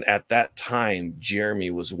at that time,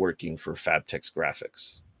 Jeremy was working for Faptex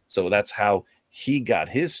Graphics. So that's how he got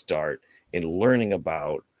his start in learning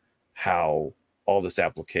about how all this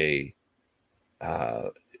applique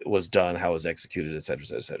was done, how it was executed, et cetera, et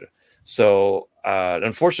cetera, et cetera. So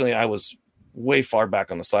unfortunately, I was way far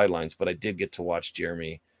back on the sidelines, but I did get to watch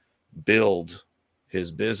Jeremy build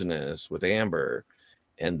his business with Amber,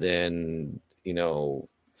 and then,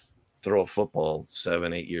 throw a football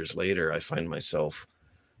 7-8 years later, I find myself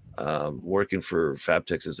working for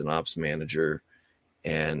Faptex as an ops manager,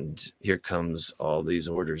 and here comes all these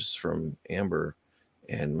orders from Amber,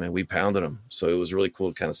 and man, we pounded them. So it was really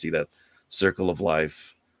cool to kind of see that circle of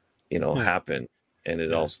life, happen. And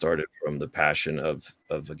it all started from the passion of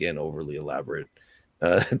again, overly elaborate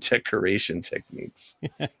decoration techniques.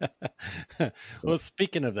 Well,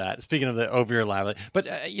 speaking of the over elaborate,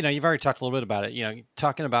 but you've already talked a little bit about it,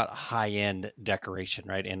 talking about high-end decoration,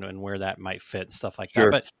 right? And where that might fit and stuff like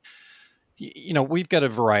that. But we've got a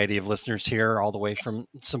variety of listeners here, all the way from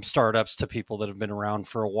some startups to people that have been around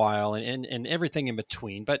for a while, and everything in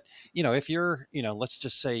between. But if you're, let's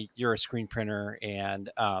just say you're a screen printer,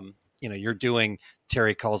 and you're doing,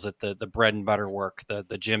 Terry calls it the bread and butter work,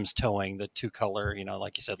 the Jim's towing, the 2-color,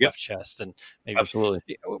 like you said, left chest, and maybe.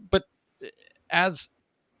 Absolutely. But as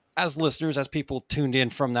listeners, as people tuned in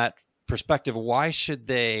from that perspective, why should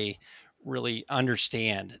they really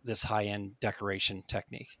understand this high-end decoration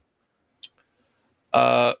technique?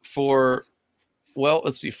 For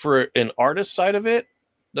an artist side of it,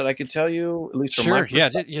 that I can tell you, at least from my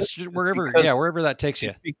perspective, wherever that takes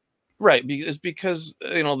you. Right, it's because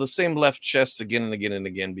the same left chest again and again and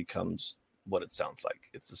again becomes what it sounds like.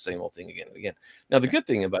 It's the same old thing again and again. Now, the good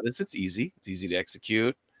thing about it is it's easy. It's easy to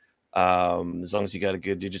execute, as long as you got a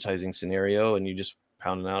good digitizing scenario and you just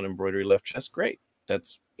pounding out embroidery left chest, great.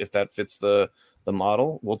 If that fits the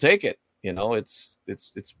model, we'll take it. You know, it's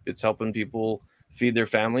helping people feed their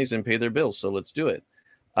families and pay their bills. So let's do it.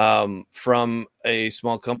 From a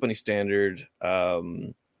small company standard,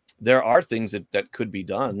 there are things that could be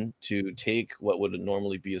done to take what would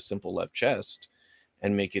normally be a simple left chest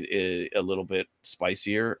and make it a little bit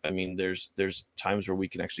spicier. I mean, there's times where we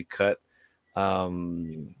can actually cut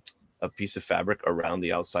a piece of fabric around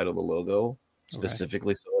the outside of the logo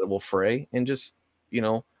specifically so that it will fray, and just, you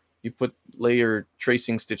know, you lay your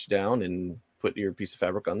tracing stitch down and put your piece of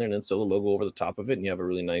fabric on there and then sew the logo over the top of it, and you have a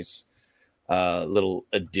really nice little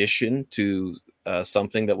addition to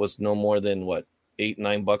something that was no more than what,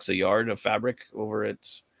 $8-9 a yard of fabric over at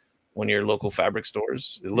one of your local fabric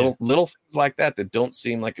stores. Little things like that don't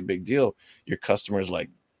seem like a big deal. Your customer's like,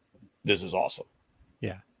 this is awesome.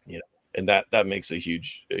 Yeah. You know, and that makes a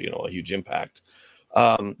huge impact.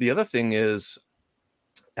 The other thing is,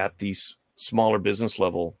 at the smaller business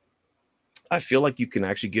level, I feel like you can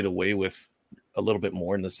actually get away with a little bit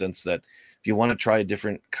more, in the sense that if you want to try a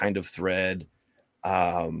different kind of thread,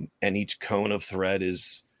 and each cone of thread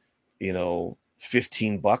is, you know,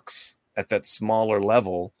 $15 at that smaller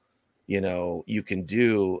level, you know, you can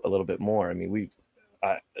do a little bit more. I mean,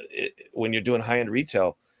 when you're doing high-end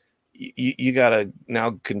retail, you got to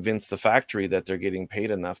now convince the factory that they're getting paid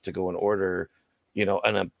enough to go and order, you know,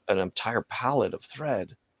 an entire pallet of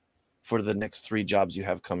thread for the next 3 jobs you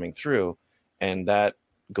have coming through. And that,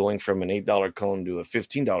 going from an $8 cone to a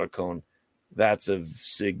 $15 cone, that's a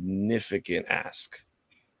significant ask.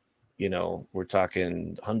 You know, we're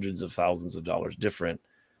talking hundreds of thousands of dollars different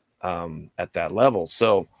at that level.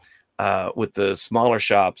 So with the smaller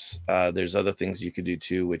shops, there's other things you could do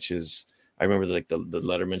too, which is, I remember the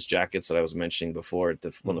Letterman's jackets that I was mentioning before at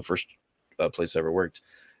one of the first place I ever worked.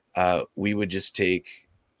 We would just take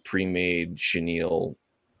pre-made chenille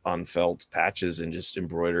on felt patches and just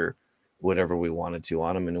embroider whatever we wanted to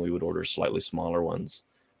on them, and we would order slightly smaller ones,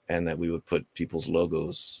 and that we would put people's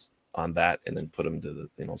logos on that and then put them to the,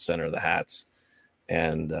 you know, center of the hats.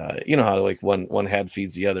 And you know how, like, one hat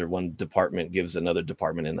feeds the other, one department gives another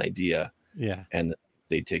department an idea, and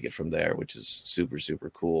they take it from there, which is super,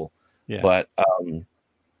 super cool. But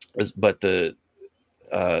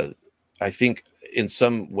I think in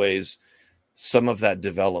some ways, some of that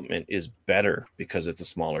development is better because it's a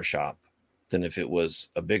smaller shop than if it was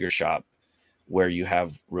a bigger shop where you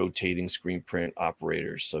have rotating screen print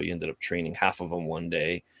operators. So you ended up training half of them one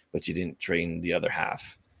day, but you didn't train the other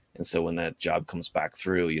half. And so when that job comes back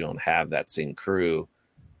through, you don't have that same crew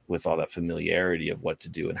with all that familiarity of what to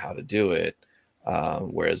do and how to do it.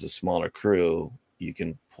 Whereas a smaller crew, you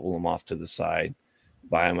can pull them off to the side,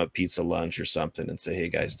 buy them a pizza lunch or something, and say, hey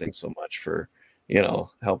guys, thanks so much for, you know,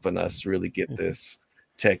 helping us really get this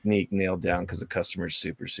technique nailed down, because the customer's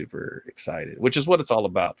super, super excited, which is what it's all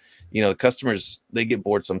about. You know, the customers, they get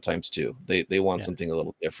bored sometimes too. They want something a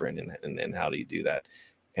little different, and how do you do that?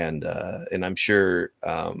 And I'm sure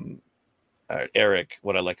Eric,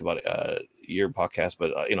 what I like about your podcast,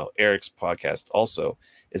 but you know, Eric's podcast also,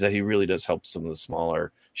 is that he really does help some of the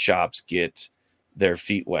smaller shops get their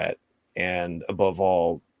feet wet, and above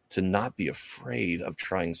all, to not be afraid of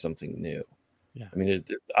trying something new. I mean,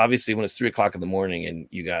 obviously when it's 3:00 in the morning and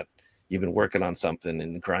you've been working on something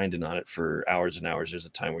and grinding on it for hours and hours, there's a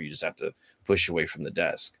time where you just have to push away from the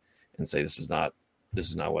desk and say, this is not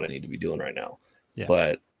what I need to be doing right now.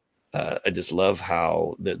 But I just love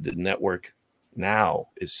how the network now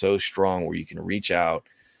is so strong, where you can reach out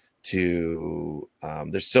to,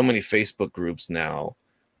 there's so many Facebook groups now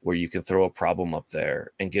where you can throw a problem up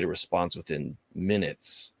there and get a response within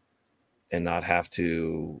minutes, and not have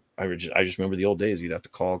to. I just remember the old days. You'd have to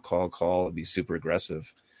call, and be super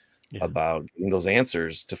aggressive about getting those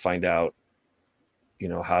answers to find out, you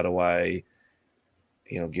know, how do I,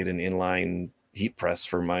 you know, get an inline heat press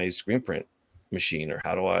for my screen print machine, or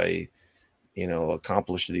how do I, you know,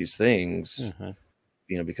 accomplish these things,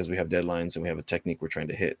 you know, because we have deadlines and we have a technique we're trying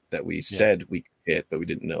to hit that we said we could hit, but we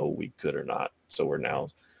didn't know we could or not. So we're now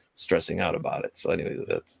stressing out about it. So anyway,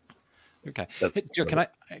 that's okay. Hey, Joe,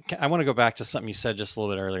 I want to go back to something you said just a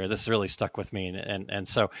little bit earlier. This really stuck with me. And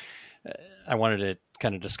so I wanted to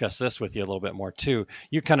kind of discuss this with you a little bit more too.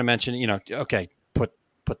 You kind of mentioned, you know, okay,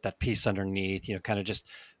 put that piece underneath, you know, kind of just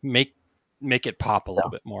make it pop a little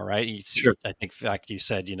bit more, right? Sure. I think, in fact, you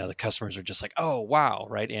said, you know, the customers are just like, oh, wow.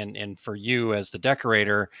 Right. And for you as the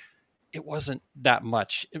decorator, it wasn't that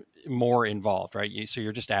much more involved, right? So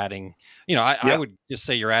you're just adding, you know, I would just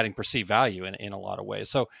say you're adding perceived value in a lot of ways.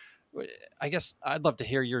 So I guess I'd love to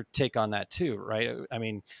hear your take on that too, right? I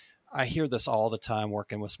mean, I hear this all the time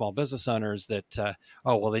working with small business owners that,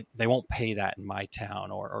 oh, well, they won't pay that in my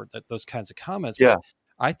town or those kinds of comments. Yeah. But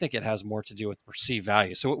I think it has more to do with perceived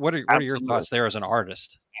value. So what are your thoughts there as an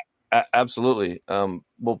artist? Absolutely.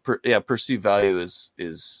 Perceived value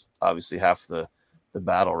is obviously half the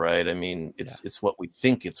battle, right? I mean, it's what we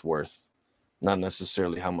think it's worth, not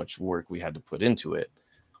necessarily how much work we had to put into it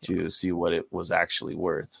to see what it was actually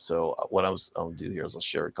worth. So what I'll do here is I'll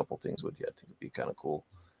share a couple things with you. I think it'd be kind of cool.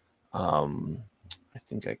 I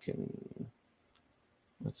think I can,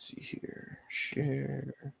 let's see here,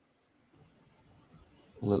 share.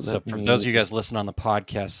 So for those of you guys listening on the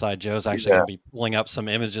podcast side, Joe's actually going to be pulling up some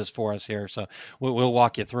images for us here. So we'll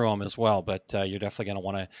walk you through them as well, but you're definitely going to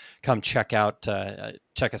want to come check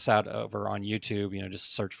us out over on YouTube.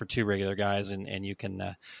 Just search for Two Regular Guys and you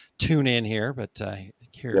can tune in here, but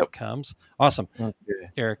here it comes. Awesome. Okay.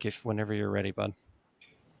 Eric, whenever you're ready, bud.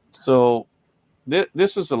 So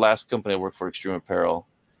this is the last company I worked for, Extreme Apparel.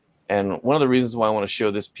 And one of the reasons why I want to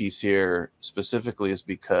show this piece here specifically is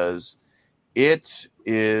because it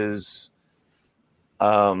is,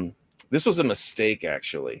 this was a mistake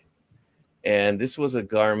actually. And this was a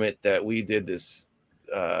garment that we did this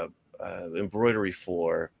embroidery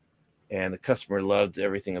for, and the customer loved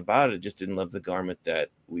everything about it, just didn't love the garment that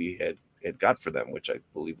we had got for them, which I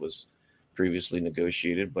believe was previously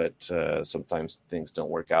negotiated, but sometimes things don't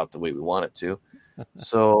work out the way we want it to.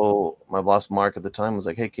 So my boss, Mark, at the time was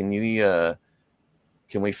like, hey, can we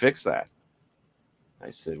fix that? I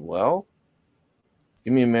said, well,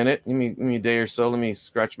 give me a minute, give me a day or so. Let me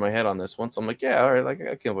scratch my head on this one. So I'm like, yeah, all right. Like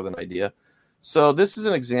I came up with an idea. So this is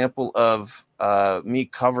an example of me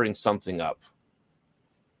covering something up.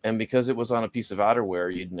 And because it was on a piece of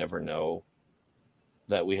outerwear, you'd never know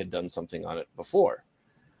that we had done something on it before.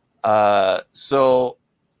 So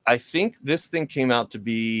I think this thing came out to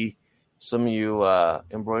be, some of you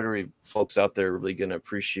embroidery folks out there are really going to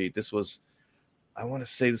appreciate. This was, I want to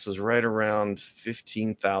say this was right around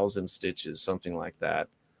 15,000 stitches, something like that,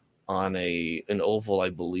 on an oval I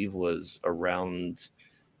believe was around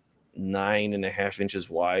 9.5 inches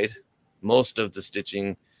wide. Most of the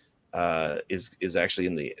stitching is actually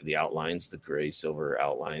in the outlines, the gray silver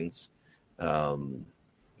outlines,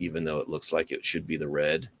 even though it looks like it should be the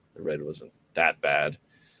red. The red wasn't that bad,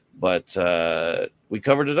 but we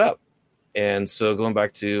covered it up. And so going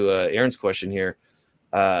back to Aaron's question here,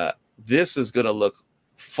 this is going to look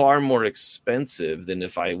far more expensive than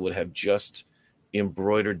if I would have just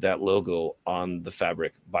embroidered that logo on the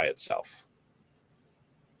fabric by itself.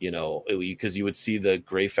 Because you would see the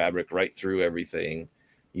gray fabric right through everything.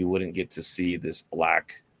 You wouldn't get to see this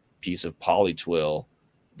black piece of poly twill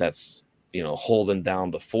that's, holding down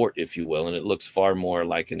the fort, if you will. And it looks far more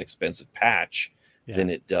like an expensive patch than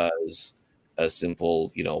it does a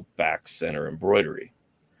simple, back center embroidery.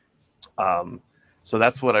 So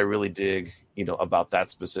that's what I really dig, about that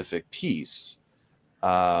specific piece.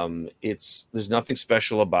 There's nothing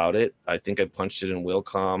special about it. I think I punched it in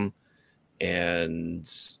Wilcom, and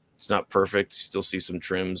it's not perfect. You still see some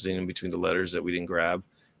trims in between the letters that we didn't grab,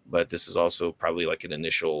 but this is also probably like an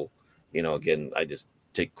initial, again, I just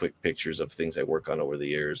take quick pictures of things I work on over the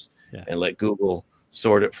years and let Google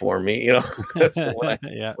sort it for me. So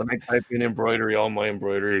when I type in embroidery, all my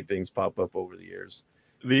embroidery things pop up over the years.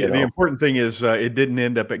 The important thing is it didn't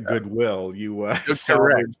end up at Goodwill. You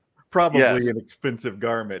salvaged probably an expensive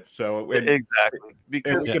garment. So exactly,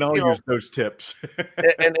 because we can all use those tips.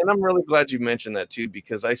 and I'm really glad you mentioned that too,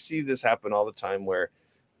 because I see this happen all the time where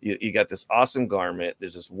you got this awesome garment.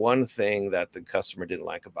 There's this one thing that the customer didn't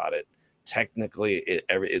like about it. Technically,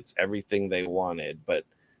 it's everything they wanted, but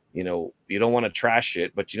you don't want to trash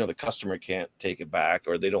it, but the customer can't take it back,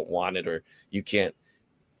 or they don't want it, or you can't.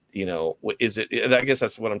 Is it? I guess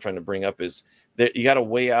that's what I'm trying to bring up is that you got to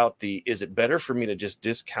weigh out is it better for me to just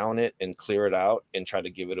discount it and clear it out and try to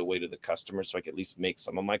give it away to the customer so I can at least make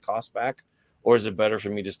some of my costs back? Or is it better for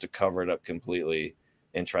me just to cover it up completely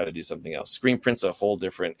and try to do something else? Screen print's a whole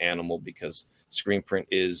different animal because screen print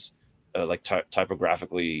is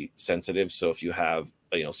typographically sensitive. So if you have,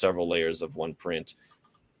 several layers of one print,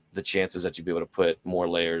 the chances that you'll be able to put more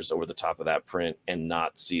layers over the top of that print and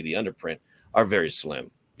not see the underprint are very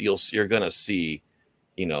slim. You're going to see,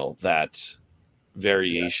 that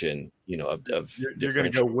variation, of you're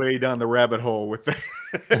going to go way down the rabbit hole with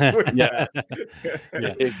that.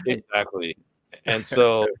 Exactly. And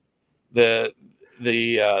so the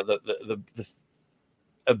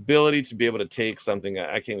ability to be able to take something,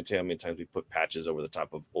 I can't even tell you how many times we put patches over the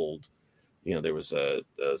top of old, there was a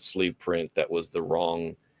sleeve print that was the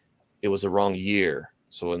wrong year.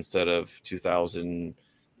 So instead of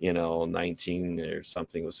 2019 or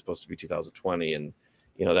something, it was supposed to be 2020. And,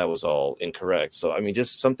 that was all incorrect. So, I mean,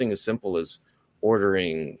 just something as simple as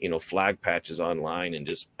ordering, flag patches online and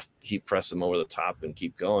just heat press them over the top and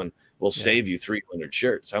keep going will save you 300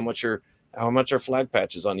 shirts. How much are flag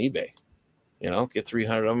patches on eBay? Get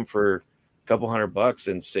 300 of them for a couple $100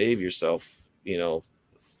 and save yourself,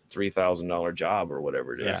 $3,000 job or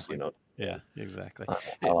whatever it is, Yeah, exactly.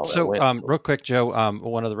 So, real quick, Joe,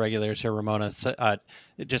 one of the regulars here, Ramona,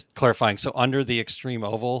 just clarifying. So under the Extreme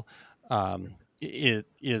Oval,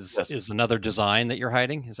 is another design that you're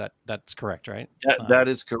hiding? That's correct, right? That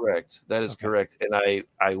is correct. That is correct. And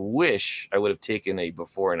I wish I would have taken a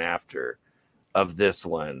before and after of this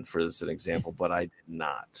one for this an example, but I did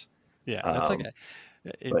not. Yeah, that's okay.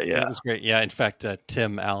 It was great. Yeah, in fact,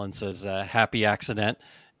 Tim Allen says happy accident.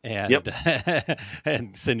 And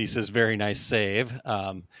and Cindy says very nice save.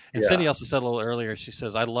 And Cindy also said a little earlier, she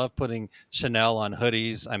says, I love putting Chanel on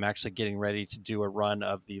hoodies. I'm actually getting ready to do a run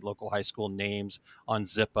of the local high school names on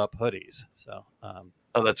zip up hoodies. So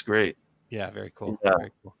that's great. Yeah, very cool. Yeah,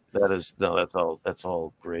 very cool. That's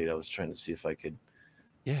all great. I was trying to see if I could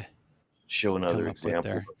show So another come up with example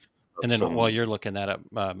there. of And then some- while you're looking that up,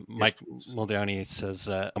 Mike Muldowney says,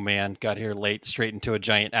 "Oh man, got here late, straight into a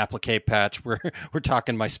giant applique patch. We're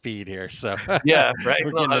talking my speed here." So yeah, right.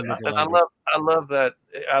 we're Well, getting into the I language. love that.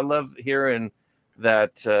 I love hearing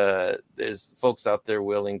that there's folks out there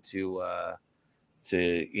willing to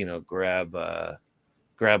grab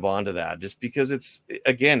onto that, just because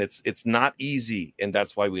it's not easy, and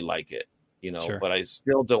that's why we like it. Sure. But I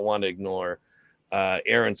still don't want to ignore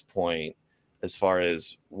Aaron's point as far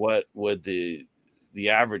as what would the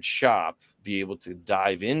average shop be able to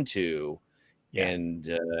dive into and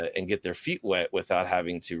get their feet wet without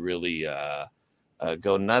having to really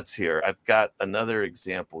go nuts here. I've got another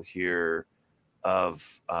example here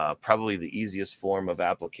of probably the easiest form of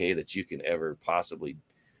applique that you can ever possibly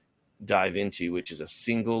dive into, which is a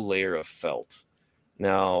single layer of felt.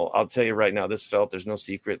 Now, I'll tell you right now, this felt, there's no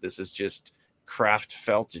secret. This is just craft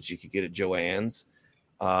felt that you could get at Joann's.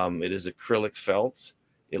 It is acrylic felt.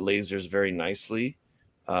 It lasers very nicely.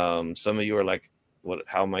 Some of you are like,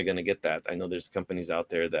 how am I going to get that? I know there's companies out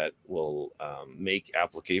there that will make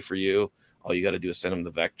applique for you. All you got to do is send them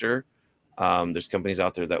the vector. There's companies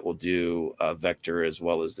out there that will do vector as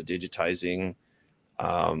well as the digitizing.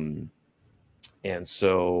 And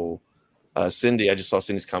so, Cindy, I just saw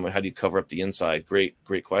Cindy's comment. How do you cover up the inside?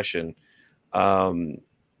 Great question.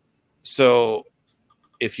 So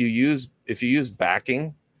if you use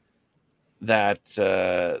backing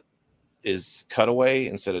that is cutaway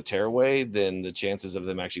instead of tearaway, then the chances of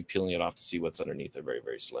them actually peeling it off to see what's underneath are very,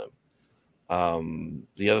 very slim.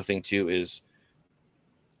 The other thing too is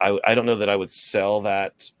I don't know that I would sell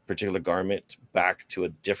that particular garment back to a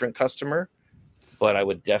different customer, but I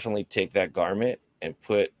would definitely take that garment and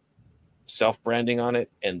put self-branding on it,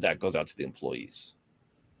 and that goes out to the employees.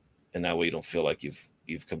 And that way you don't feel like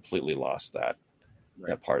you've completely lost that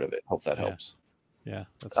part of it. Hope that helps. Yeah,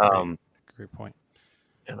 that's a great point.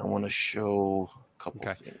 And I want to show a couple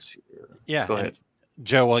of things here. Yeah, go ahead,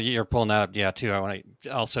 Joe. While you're pulling that up, too. I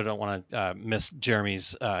don't want to miss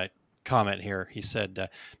Jeremy's comment here. He said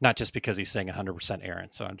not just because he's saying 100%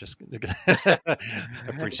 Aaron, so I'm just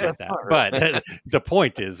appreciate that. But the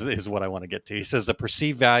point is what I want to get to. He says the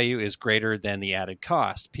perceived value is greater than the added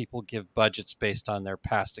cost. People give budgets based on their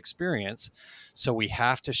past experience, so we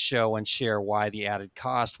have to show and share why the added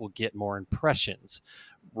cost will get more impressions.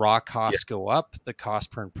 Raw costs go up, the cost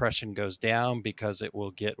per impression goes down because it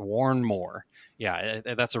will get worn more. Yeah,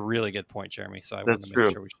 that's a really good point, Jeremy. So I want to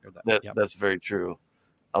make sure we share that. That's very true.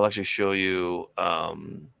 I'll actually show you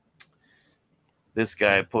this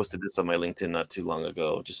guy posted this on my LinkedIn not too long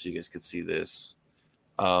ago, just so you guys could see this.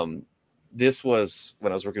 This was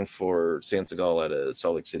when I was working for San Segal at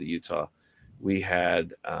Salt Lake City, Utah. We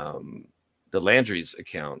had the Landry's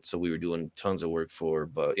account, so we were doing tons of work for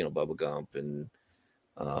Bubba Gump, and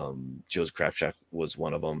Joe's Crap Shack was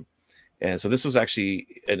one of them. And so this was actually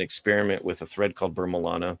an experiment with a thread called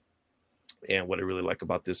Burmalana. And what I really like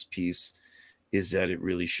about this piece is that it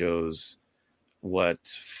really shows what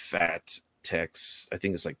fat text, I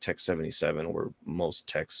think it's like text 77, or most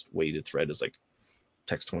text weighted thread is like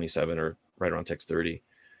text 27 or right around text 30.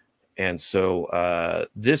 And so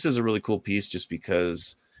this is a really cool piece just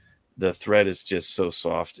because the thread is just so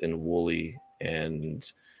soft and woolly. And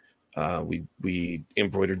we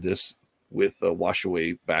embroidered this with a wash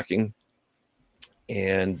away backing.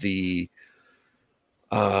 And the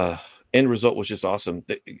end result was just awesome.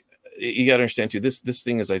 You got to understand too, this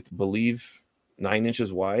thing is, I believe, 9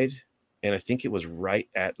 inches wide, and I think it was right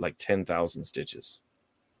at like 10,000 stitches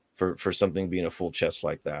for something being a full chest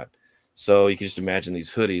like that. So you can just imagine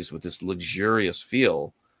these hoodies with this luxurious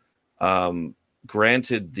feel.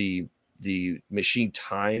 Granted, the machine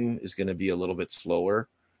time is going to be a little bit slower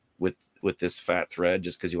with this fat thread,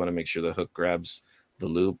 just because you want to make sure the hook grabs the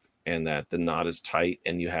loop and that the knot is tight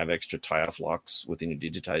and you have extra tie-off locks within your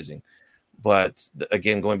digitizing. But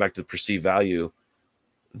again, going back to the perceived value,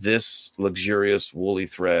 this luxurious woolly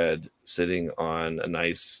thread sitting on a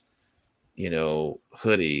nice,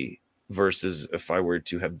 hoodie versus if I were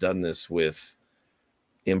to have done this with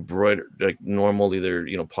embroidered, like normal, either,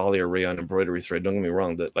 poly or rayon embroidery thread. Don't get me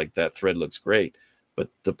wrong, that thread looks great, but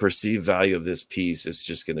the perceived value of this piece is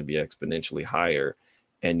just going to be exponentially higher.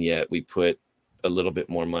 And yet we put a little bit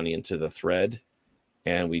more money into the thread,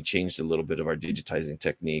 and we changed a little bit of our digitizing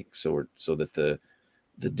technique so that the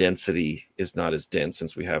density is not as dense,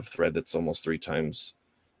 since we have thread that's almost 3 times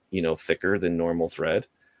thicker than normal thread.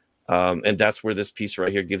 And that's where this piece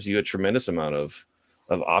right here gives you a tremendous amount of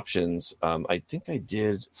options. I think I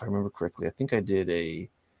did, if I remember correctly, a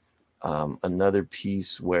another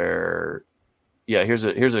piece where, here's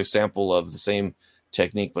a sample of the same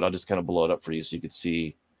technique, but I'll just kind of blow it up for you so you could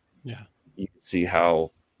see. Yeah. You can see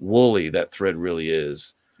how woolly that thread really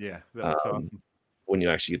is. Yeah, that's awesome. When you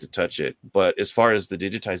actually get to touch it. But as far as the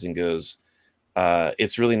digitizing goes,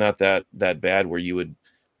 it's really not that bad where you would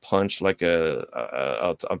punch like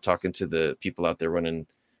I'm talking to the people out there running,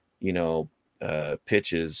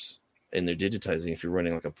 pitches in their digitizing. If you're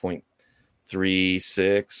running like a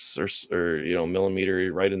 0.36 or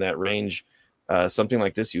millimeter, right in that range, something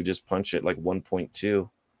like this, you just punch it like 1.2.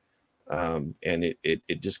 And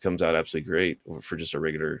it just comes out absolutely great for just a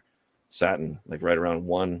regular satin, like right around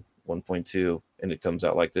 1.2, and it comes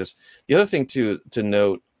out like this. The other thing to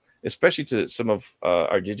note, especially to some of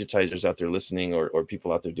our digitizers out there listening, or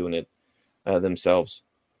people out there doing it themselves,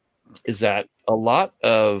 is that a lot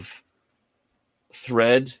of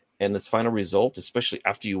thread and its final result, especially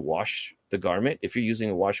after you wash the garment, if you're using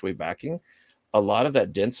a wash away backing, a lot of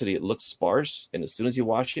that density, it looks sparse, and as soon as you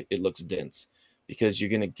wash it, it looks dense, because you're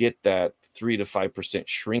going to get that 3 to 5%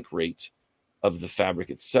 shrink rate of the fabric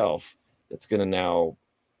itself. That's going to now,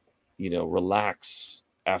 relax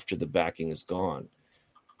after the backing is gone.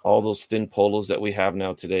 All those thin polos that we have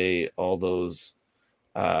now today, all those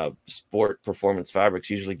sport performance fabrics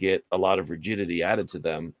usually get a lot of rigidity added to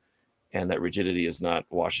them, and that rigidity is not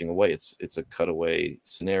washing away. It's a cutaway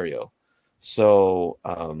scenario. So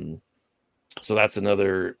that's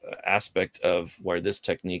another aspect of where this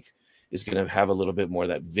technique is going to have a little bit more of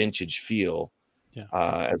that vintage feel,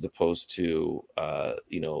 as opposed to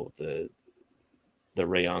the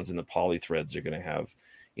rayons and the poly threads are going to have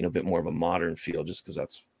a bit more of a modern feel, just because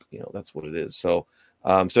that's what it is. So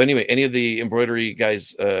anyway, any of the embroidery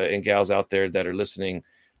guys and gals out there that are listening,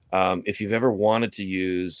 if you've ever wanted to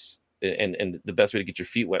use, and the best way to get your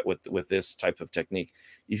feet wet with this type of technique,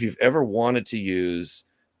 if you've ever wanted to use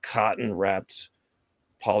cotton wrapped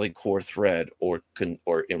polycore thread or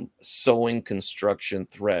sewing construction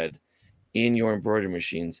thread in your embroidery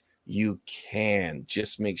machines, you can.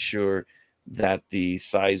 Just make sure that the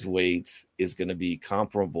size weight is going to be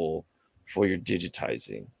comparable for your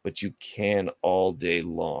digitizing, but you can all day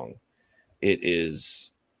long. It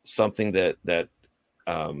is something that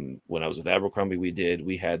when I was with Abercrombie,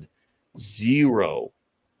 we had zero,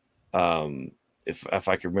 if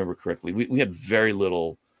I can remember correctly, we had very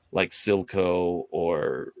little like Silco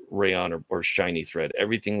or rayon or shiny thread.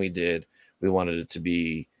 Everything we did, we wanted it to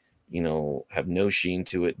be, have no sheen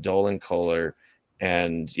to it, dull in color.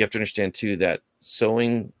 And you have to understand too that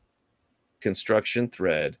sewing construction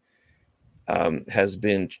thread has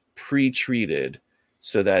been pre-treated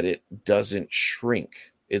so that it doesn't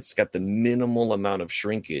shrink. It's got the minimal amount of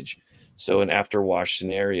shrinkage. So an after wash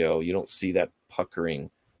scenario, you don't see that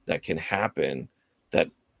puckering that can happen that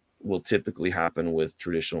will typically happen with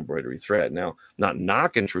traditional embroidery thread. Now, not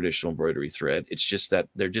knocking traditional embroidery thread, it's just that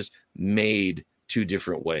they're just made 2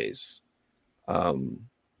 different ways,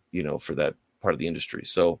 for that part of the industry.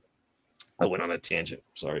 So I went on a tangent.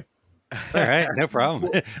 Sorry. All right, no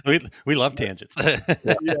problem. We love tangents. Yeah,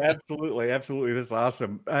 absolutely. That's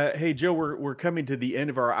awesome. Hey, Joe, we're coming to the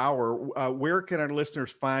end of our hour. Where can our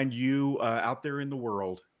listeners find you out there in the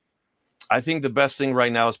world? I think the best thing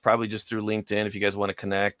right now is probably just through LinkedIn. If you guys want to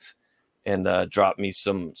connect and drop me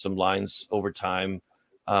some lines over time.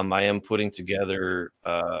 I am putting together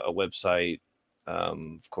a website.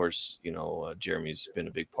 Of course, Jeremy's been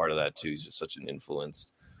a big part of that too. He's just such an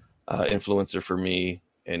influencer for me,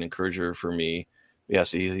 an encourager for me. Yeah,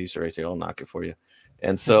 see, he's right there. I'll knock it for you.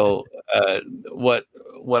 And so, what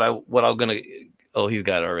I'm gonna? Oh, he's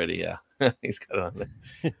got it already. Yeah, he's got it on there.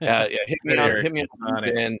 Yeah, hit me on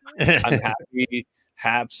LinkedIn. I'm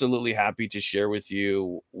absolutely happy to share with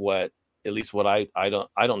you what I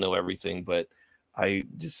don't know everything, but I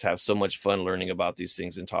just have so much fun learning about these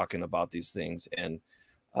things and talking about these things. And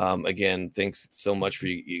again, thanks so much for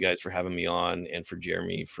you guys for having me on, and for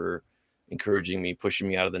Jeremy for encouraging me, pushing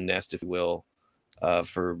me out of the nest, if you will,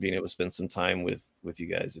 for being able to spend some time with you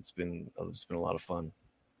guys. It's been a lot of fun.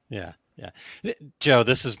 Yeah. Joe,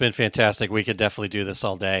 this has been fantastic. We could definitely do this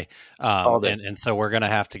all day. And so we're going to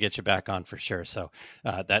have to get you back on for sure. So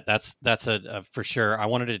that's a for sure. I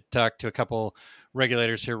wanted to talk to a couple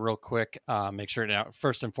regulators here real quick. Make sure now,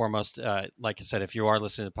 first and foremost, like I said, if you are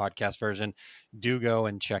listening to the podcast version, do go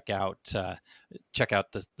and check out the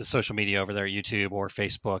social media over there, YouTube or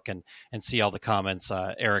Facebook, and see all the comments.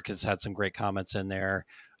 Eric has had some great comments in there.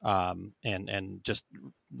 And just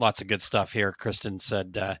lots of good stuff here. Kristen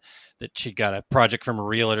said that she got a project from a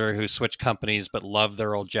realtor who switched companies but loved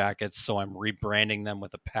their old jackets, so I'm rebranding them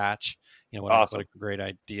with a patch. Awesome. What a great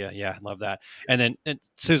idea. Yeah, love that. And then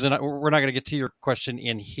Susan, we're not going to get to your question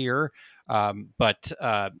in here, but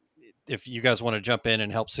if you guys want to jump in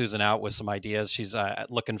and help Susan out with some ideas, she's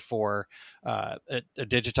looking for a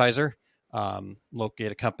digitizer.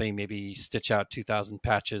 Locate a company, maybe stitch out 2,000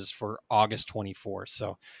 patches for August 24th.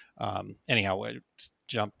 So anyhow,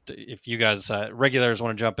 if you guys regulars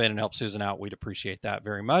want to jump in and help Susan out, we'd appreciate that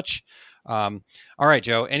very much. All right,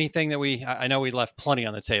 Joe, anything that I know we left plenty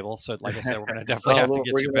on the table, so like I said, we're going to definitely have to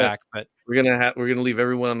get you back, but we're going to leave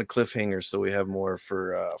everyone on the cliffhanger, so we have more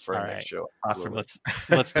for our next show. Awesome.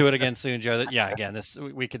 Let's do it again soon, Joe. Again,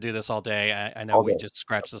 we could do this all day. I know we just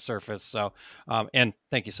scratched the surface. So, and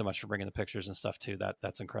thank you so much for bringing the pictures and stuff too.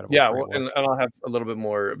 That's incredible. Yeah. Well, and I'll have a little bit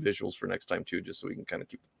more visuals for next time too, just so we can kind of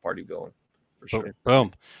keep the party going. For sure.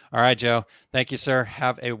 Boom. All right, Joe. Thank you, sir.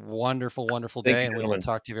 Have a wonderful, wonderful day, and we will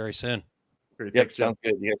talk to you very soon. Yep, sounds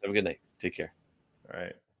good. You guys have a good night. Take care.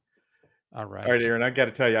 All right, Aaron. I got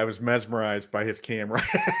to tell you, I was mesmerized by his camera.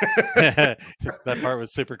 That part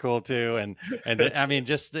was super cool too, and I mean,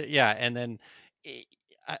 and then,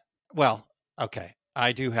 okay.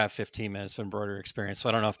 I do have 15 minutes of embroidery experience, so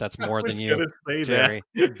I don't know if that's more than you, Terry.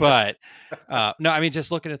 But no, I mean,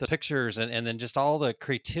 just looking at the pictures and then just all the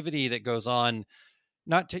creativity that goes on.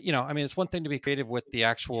 Not to, I mean, it's one thing to be creative with the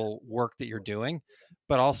actual work that you're doing,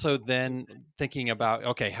 but also then thinking about,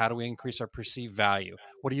 okay, how do we increase our perceived value?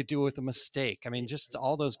 What do you do with a mistake? I mean, just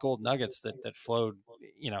all those gold nuggets that flowed,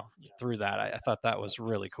 through that. I thought that was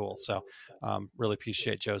really cool. So really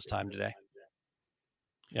appreciate Joe's time today.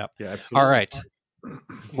 Yep. Yeah, absolutely. All right.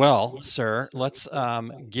 Well, sir, let's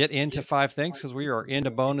get into 5 things, because we are into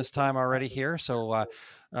bonus time already here. So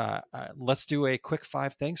let's do a quick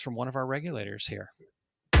 5 things from one of our regulators here.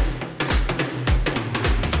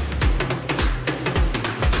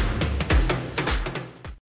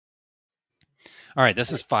 All right,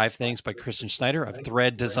 this is 5 things by Kristen Schneider of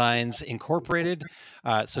Thread Designs Incorporated.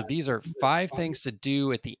 So these are 5 things to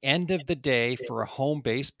do at the end of the day for a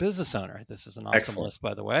home-based business owner. This is an awesome list,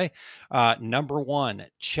 by the way. Number 1,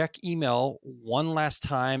 check email one last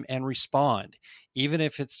time and respond, even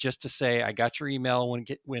if it's just to say, I got your email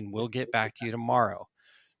when we'll get back to you tomorrow.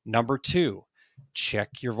 Number 2,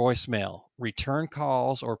 check your voicemail, return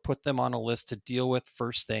calls, or put them on a list to deal with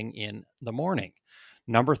first thing in the morning.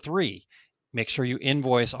 Number 3, make sure you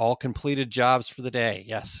invoice all completed jobs for the day.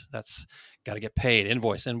 Yes, that's got to get paid.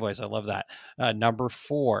 Invoice. I love that. Number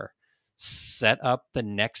 4, set up the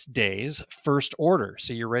next day's first order.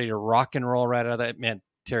 So you're ready to rock and roll right out of that. Man,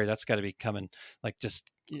 Terry, that's got to be coming like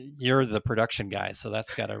you're the production guy. So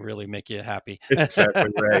that's got to really make you happy.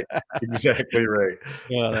 Exactly right.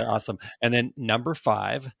 Yeah, awesome. And then number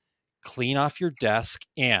 5, clean off your desk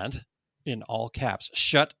and, in all caps,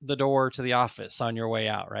 shut the door to the office on your way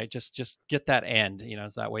out, right? Just get that end,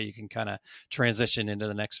 so that way you can kind of transition into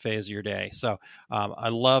the next phase of your day. So I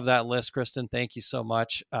love that list, Kristen. Thank you so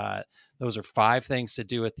much. Those are 5 things to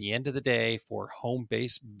do at the end of the day for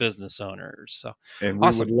home-based business owners. So, and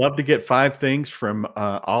we would love to get 5 things from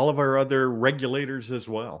all of our other regulators as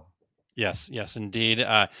well. Yes, indeed.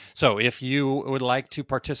 So if you would like to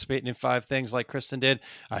participate in 5 things like Kristen did,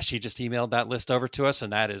 she just emailed that list over to us,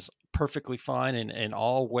 and that is perfectly fine in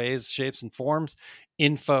all ways, shapes, and forms.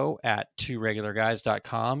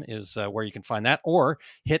 info@tworegularguys.com is where you can find that, or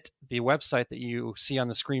hit the website that you see on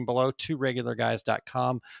the screen below,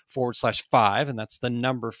 tworegularguys.com/5, and that's the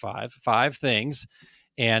number 5 things.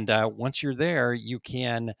 And once you're there, you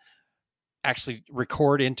can actually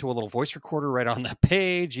record into a little voice recorder right on the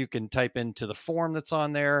page. You can type into the form that's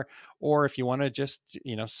on there, or if you want to just,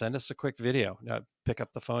 send us a quick video, pick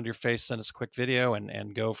up the phone to your face, send us a quick video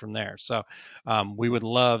and go from there. So we would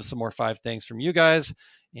love some more 5 things from you guys.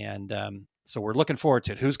 And So we're looking forward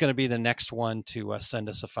to it. Who's going to be the next one to send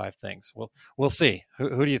us a 5 things? We'll see.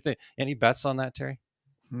 Who do you think? Any bets on that, Terry?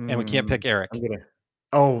 And we can't pick Eric.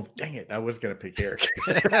 Oh, dang it. I was going to pick Eric.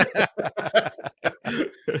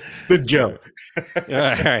 The joke. All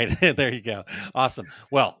right. There you go. Awesome.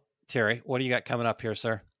 Well, Terry, what do you got coming up here,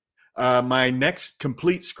 sir? My next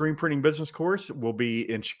complete screen printing business course will be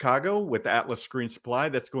in Chicago with Atlas Screen Supply.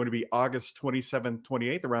 That's going to be August 27th,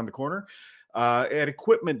 28th, around the corner. At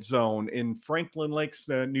Equipment Zone in Franklin Lakes,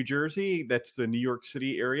 New Jersey. That's the New York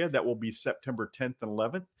City area. That will be September 10th and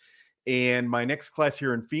 11th. And my next class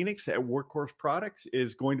here in Phoenix at Workhorse Products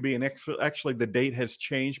is going to be actually the date has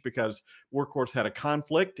changed because Workhorse had a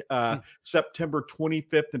conflict, September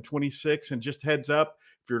 25th and 26th. And just heads up,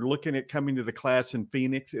 if you're looking at coming to the class in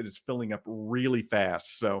Phoenix, it is filling up really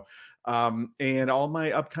fast. So, and all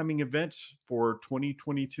my upcoming events for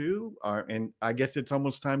 2022 and I guess it's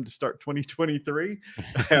almost time to start 2023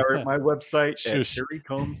 are at my website at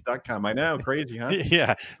terrycombs.com. I know, crazy, huh?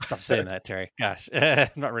 Yeah. Stop saying that, Terry. Gosh, I'm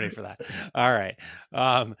not ready for that. All right.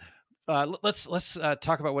 Let's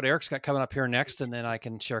talk about what Eric's got coming up here next, and then I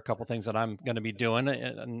can share a couple things that I'm going to be doing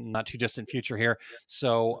in not too distant future here.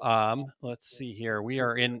 So let's see here. We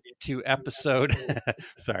are into episode.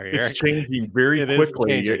 Sorry, Eric. It's changing very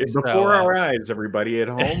quickly before our eyes. Everybody at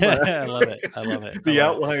home. I love it. I love it. The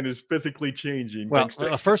outline is physically changing. Well,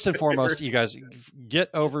 first and foremost, you guys get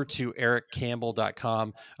over to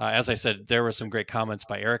ericcampbell.com. As I said, there were some great comments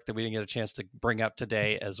by Eric that we didn't get a chance to bring up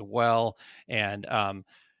today as well, and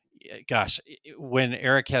gosh, when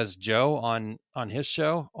Eric has Joe on his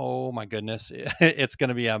show, oh my goodness, it's going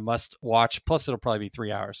to be a must watch. Plus it'll probably be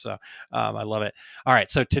 3 hours. So I love it. All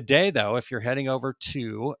right. So today though, if you're heading over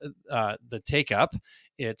to the Take Up,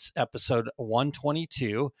 it's episode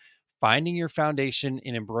 122, Finding Your Foundation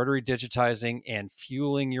in Embroidery Digitizing and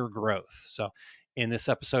Fueling Your Growth. So in this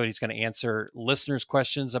episode, he's going to answer listeners'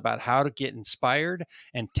 questions about how to get inspired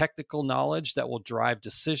and technical knowledge that will drive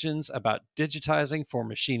decisions about digitizing for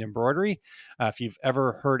machine embroidery. If you've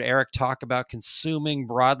ever heard Eric talk about consuming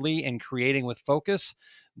broadly and creating with focus,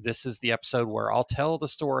 this is the episode where I'll tell the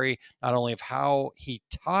story not only of how he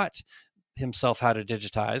taught himself how to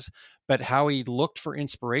digitize, but how he looked for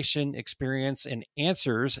inspiration, experience, and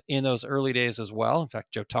answers in those early days as well. In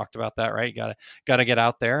fact, Joe talked about that, right? You gotta get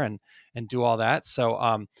out there and do all that. So,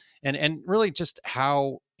 and really just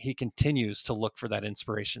how he continues to look for that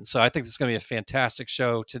inspiration. So I think this is going to be a fantastic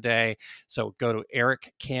show today. So go to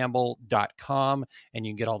ericcampbell.com and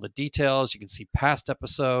you can get all the details. You can see past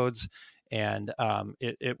episodes, and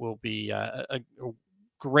it will be a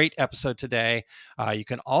great episode today. You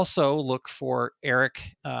can also look for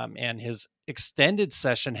Eric and his extended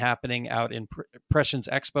session happening out in Impressions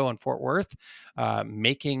Expo in Fort Worth,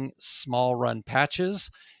 making small run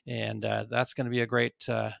patches. And that's going to be a great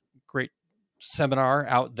seminar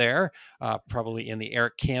out there, probably in the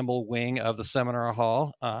Eric Campbell wing of the seminar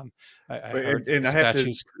hall. I have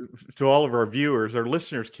to all of our viewers, our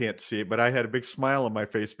listeners can't see it, but I had a big smile on my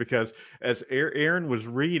face because as Aaron was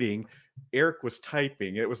reading, Eric was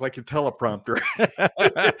typing. It was like a teleprompter.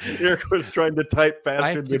 Eric was trying to type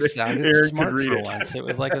faster than Aaron could read it. Once. It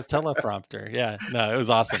was like his teleprompter. Yeah, no, it was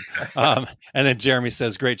awesome. And then Jeremy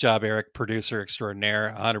says, "Great job, Eric, producer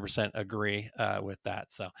extraordinaire." 100% agree with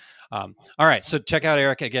that. So, all right. So check out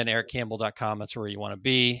Eric again, ericcampbell.com. That's where you want to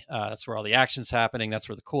be. That's where all the action's happening. That's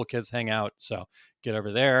where the cool kids hang out. So get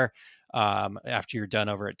over there. After you're done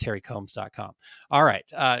over at terrycombs.com. All right.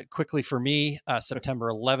 Quickly for me,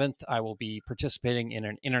 September 11th, I will be participating in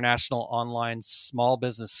an international online small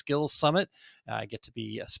business skills summit. I get to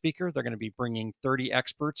be a speaker. They're going to be bringing 30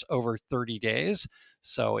 experts over 30 days.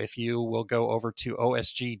 So if you will go over to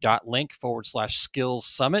osg.link/skills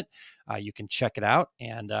summit, you can check it out.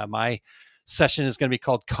 And my session is going to be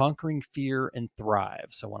called Conquering Fear and Thrive.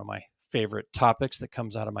 So one of my favorite topics that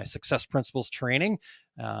comes out of my Success Principles training.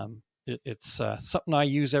 It's something I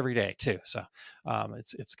use every day too. So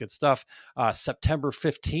it's good stuff. September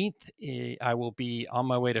 15th, I will be on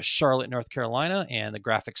my way to Charlotte, North Carolina, and the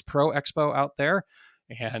Graphics Pro Expo out there.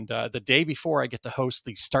 And the day before, I get to host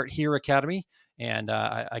the Start Here Academy. And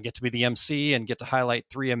I get to be the MC and get to highlight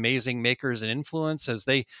 3 amazing makers and influence as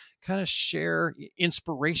they kind of share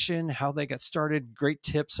inspiration, how they got started, great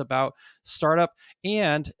tips about startup.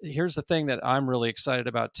 And here's the thing that I'm really excited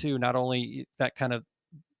about too, not only that kind of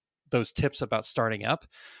those tips about starting up,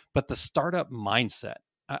 but the startup mindset.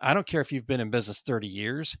 I don't care if you've been in business 30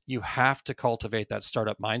 years, you have to cultivate that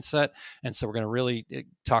startup mindset. And so we're going to really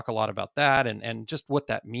talk a lot about that and just what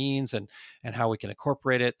that means and how we can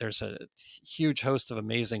incorporate it. There's a huge host of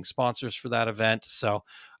amazing sponsors for that event. So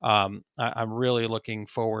I'm really looking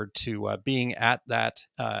forward to being at that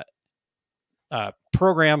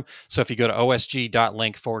program. So if you go to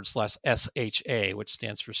osg.link/SHA, which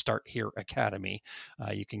stands for Start Here Academy,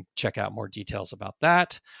 you can check out more details about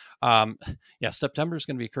that. September is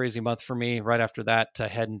going to be a crazy month for me. Right after that,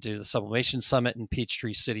 heading to the Sublimation Summit in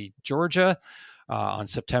Peachtree City, Georgia, on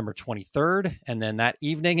September 23rd. And then that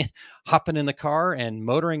evening, hopping in the car and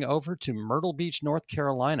motoring over to Myrtle Beach, North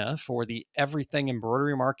Carolina for the Everything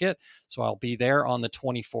Embroidery Market. So I'll be there on the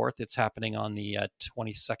 24th. It's happening on the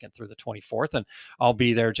 22nd through the 24th. And I'll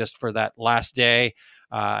be there just for that last day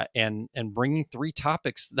and bringing 3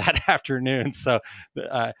 topics that afternoon. So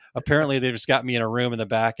apparently they just got me in a room in the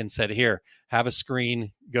back and said, here, have a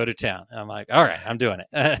screen, go to town. And I'm like, all right, I'm doing it.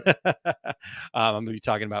 I'm going to be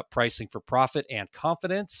talking about pricing for profit and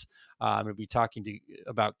confidence. I'm going to be talking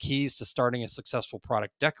about keys to starting a successful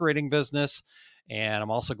product decorating business. And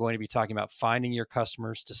I'm also going to be talking about finding your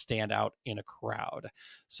customers to stand out in a crowd.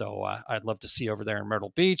 So I'd love to see you over there in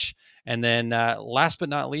Myrtle Beach. And then last but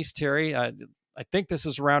not least, Terry, I think this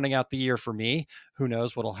is rounding out the year for me. Who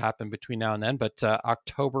knows what will happen between now and then, but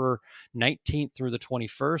October 19th through the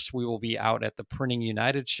 21st, we will be out at the Printing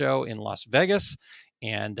United show in Las Vegas.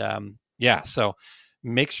 And so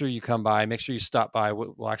make sure you come by, make sure you stop by.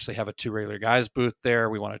 We'll actually have a Two Regular Guys booth there.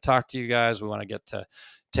 We want to talk to you guys. We want to get to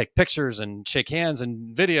take pictures and shake hands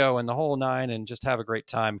and video and the whole nine and just have a great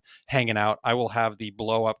time hanging out. I will have the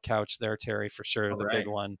blow up couch there, Terry, for sure. The big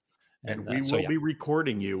one. And we will be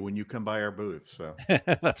recording you when you come by our booth. So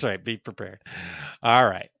that's right. Be prepared. All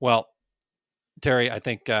right. Well, Terry, I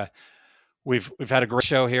think we've had a great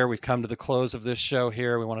show here. We've come to the close of this show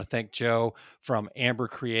here. We want to thank Joe from Amber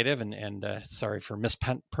Creative and sorry for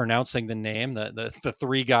mispronouncing the name. The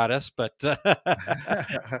 3 got us, but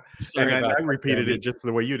sorry and I repeated it just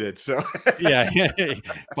the way you did. So yeah,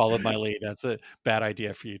 followed my lead. That's a bad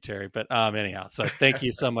idea for you, Terry. But anyhow, so thank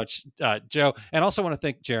you so much, Joe. And also want to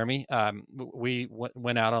thank Jeremy. We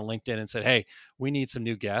went out on LinkedIn and said, hey, we need some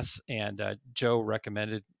new guests. And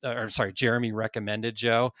Jeremy recommended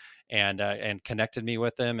Joe and connected me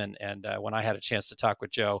with him. And when I had a chance to talk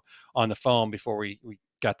with Joe on the phone before we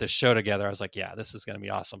got this show together, I was like, yeah, this is going to be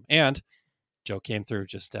awesome. And Joe came through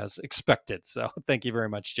just as expected. So thank you very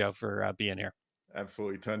much, Joe, for being here.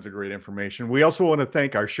 Absolutely. Tons of great information. We also want to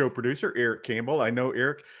thank our show producer, Eric Campbell. I know,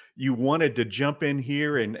 Eric, you wanted to jump in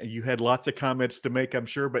here and you had lots of comments to make, I'm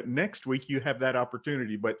sure, but next week you have that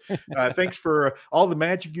opportunity. But thanks for all the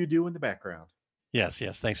magic you do in the background. Yes.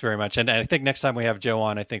 Thanks very much. And I think next time we have Joe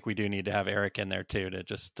on, I think we do need to have Eric in there too, to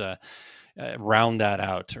just round that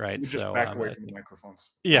out, right? So back away from the microphones.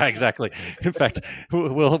 Yeah, exactly. In fact,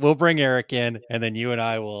 we'll bring Eric in, and then you and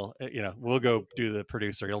I will, we'll go do the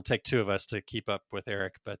producer. It'll take 2 of us to keep up with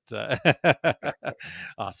Eric, but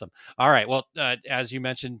awesome. All right. Well, as you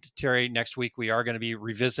mentioned, Terry, next week we are going to be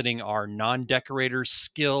revisiting our non-decorator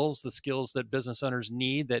skills, the skills that business owners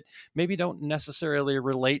need that maybe don't necessarily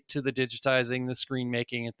relate to the digitizing, the screen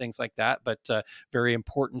making, and things like that, but very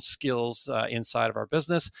important skills inside of our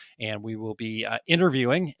business. And we will be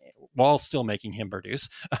interviewing, while still making him produce,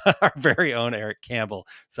 our very own Eric Campbell.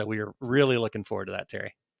 So we are really looking forward to that,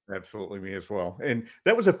 Terry. Absolutely, me as well. And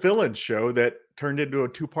that was a fill-in show that turned into a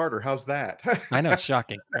 2-parter. How's that? I know, it's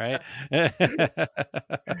shocking, right?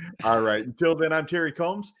 All right. Until then, I'm Terry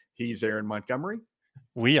Combs. He's Aaron Montgomery.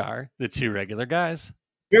 We are the Two Regular Guys.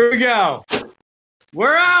 Here we go.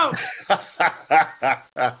 We're out.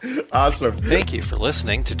 Awesome. Thank you for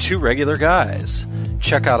listening to Two Regular Guys.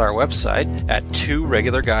 Check out our website at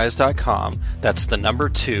tworegularguys.com. That's the number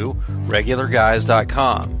 2,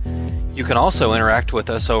 regularguys.com. You can also interact with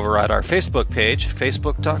us over at our Facebook page,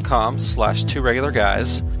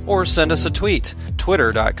 facebook.com/tworegularguys, or send us a tweet,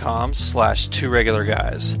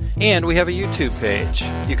 twitter.com/tworegularguys. And we have a YouTube page.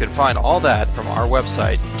 You can find all that from our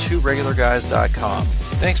website, tworegularguys.com.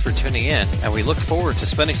 Thanks for tuning in, and we look forward to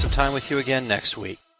spending some time with you again next week.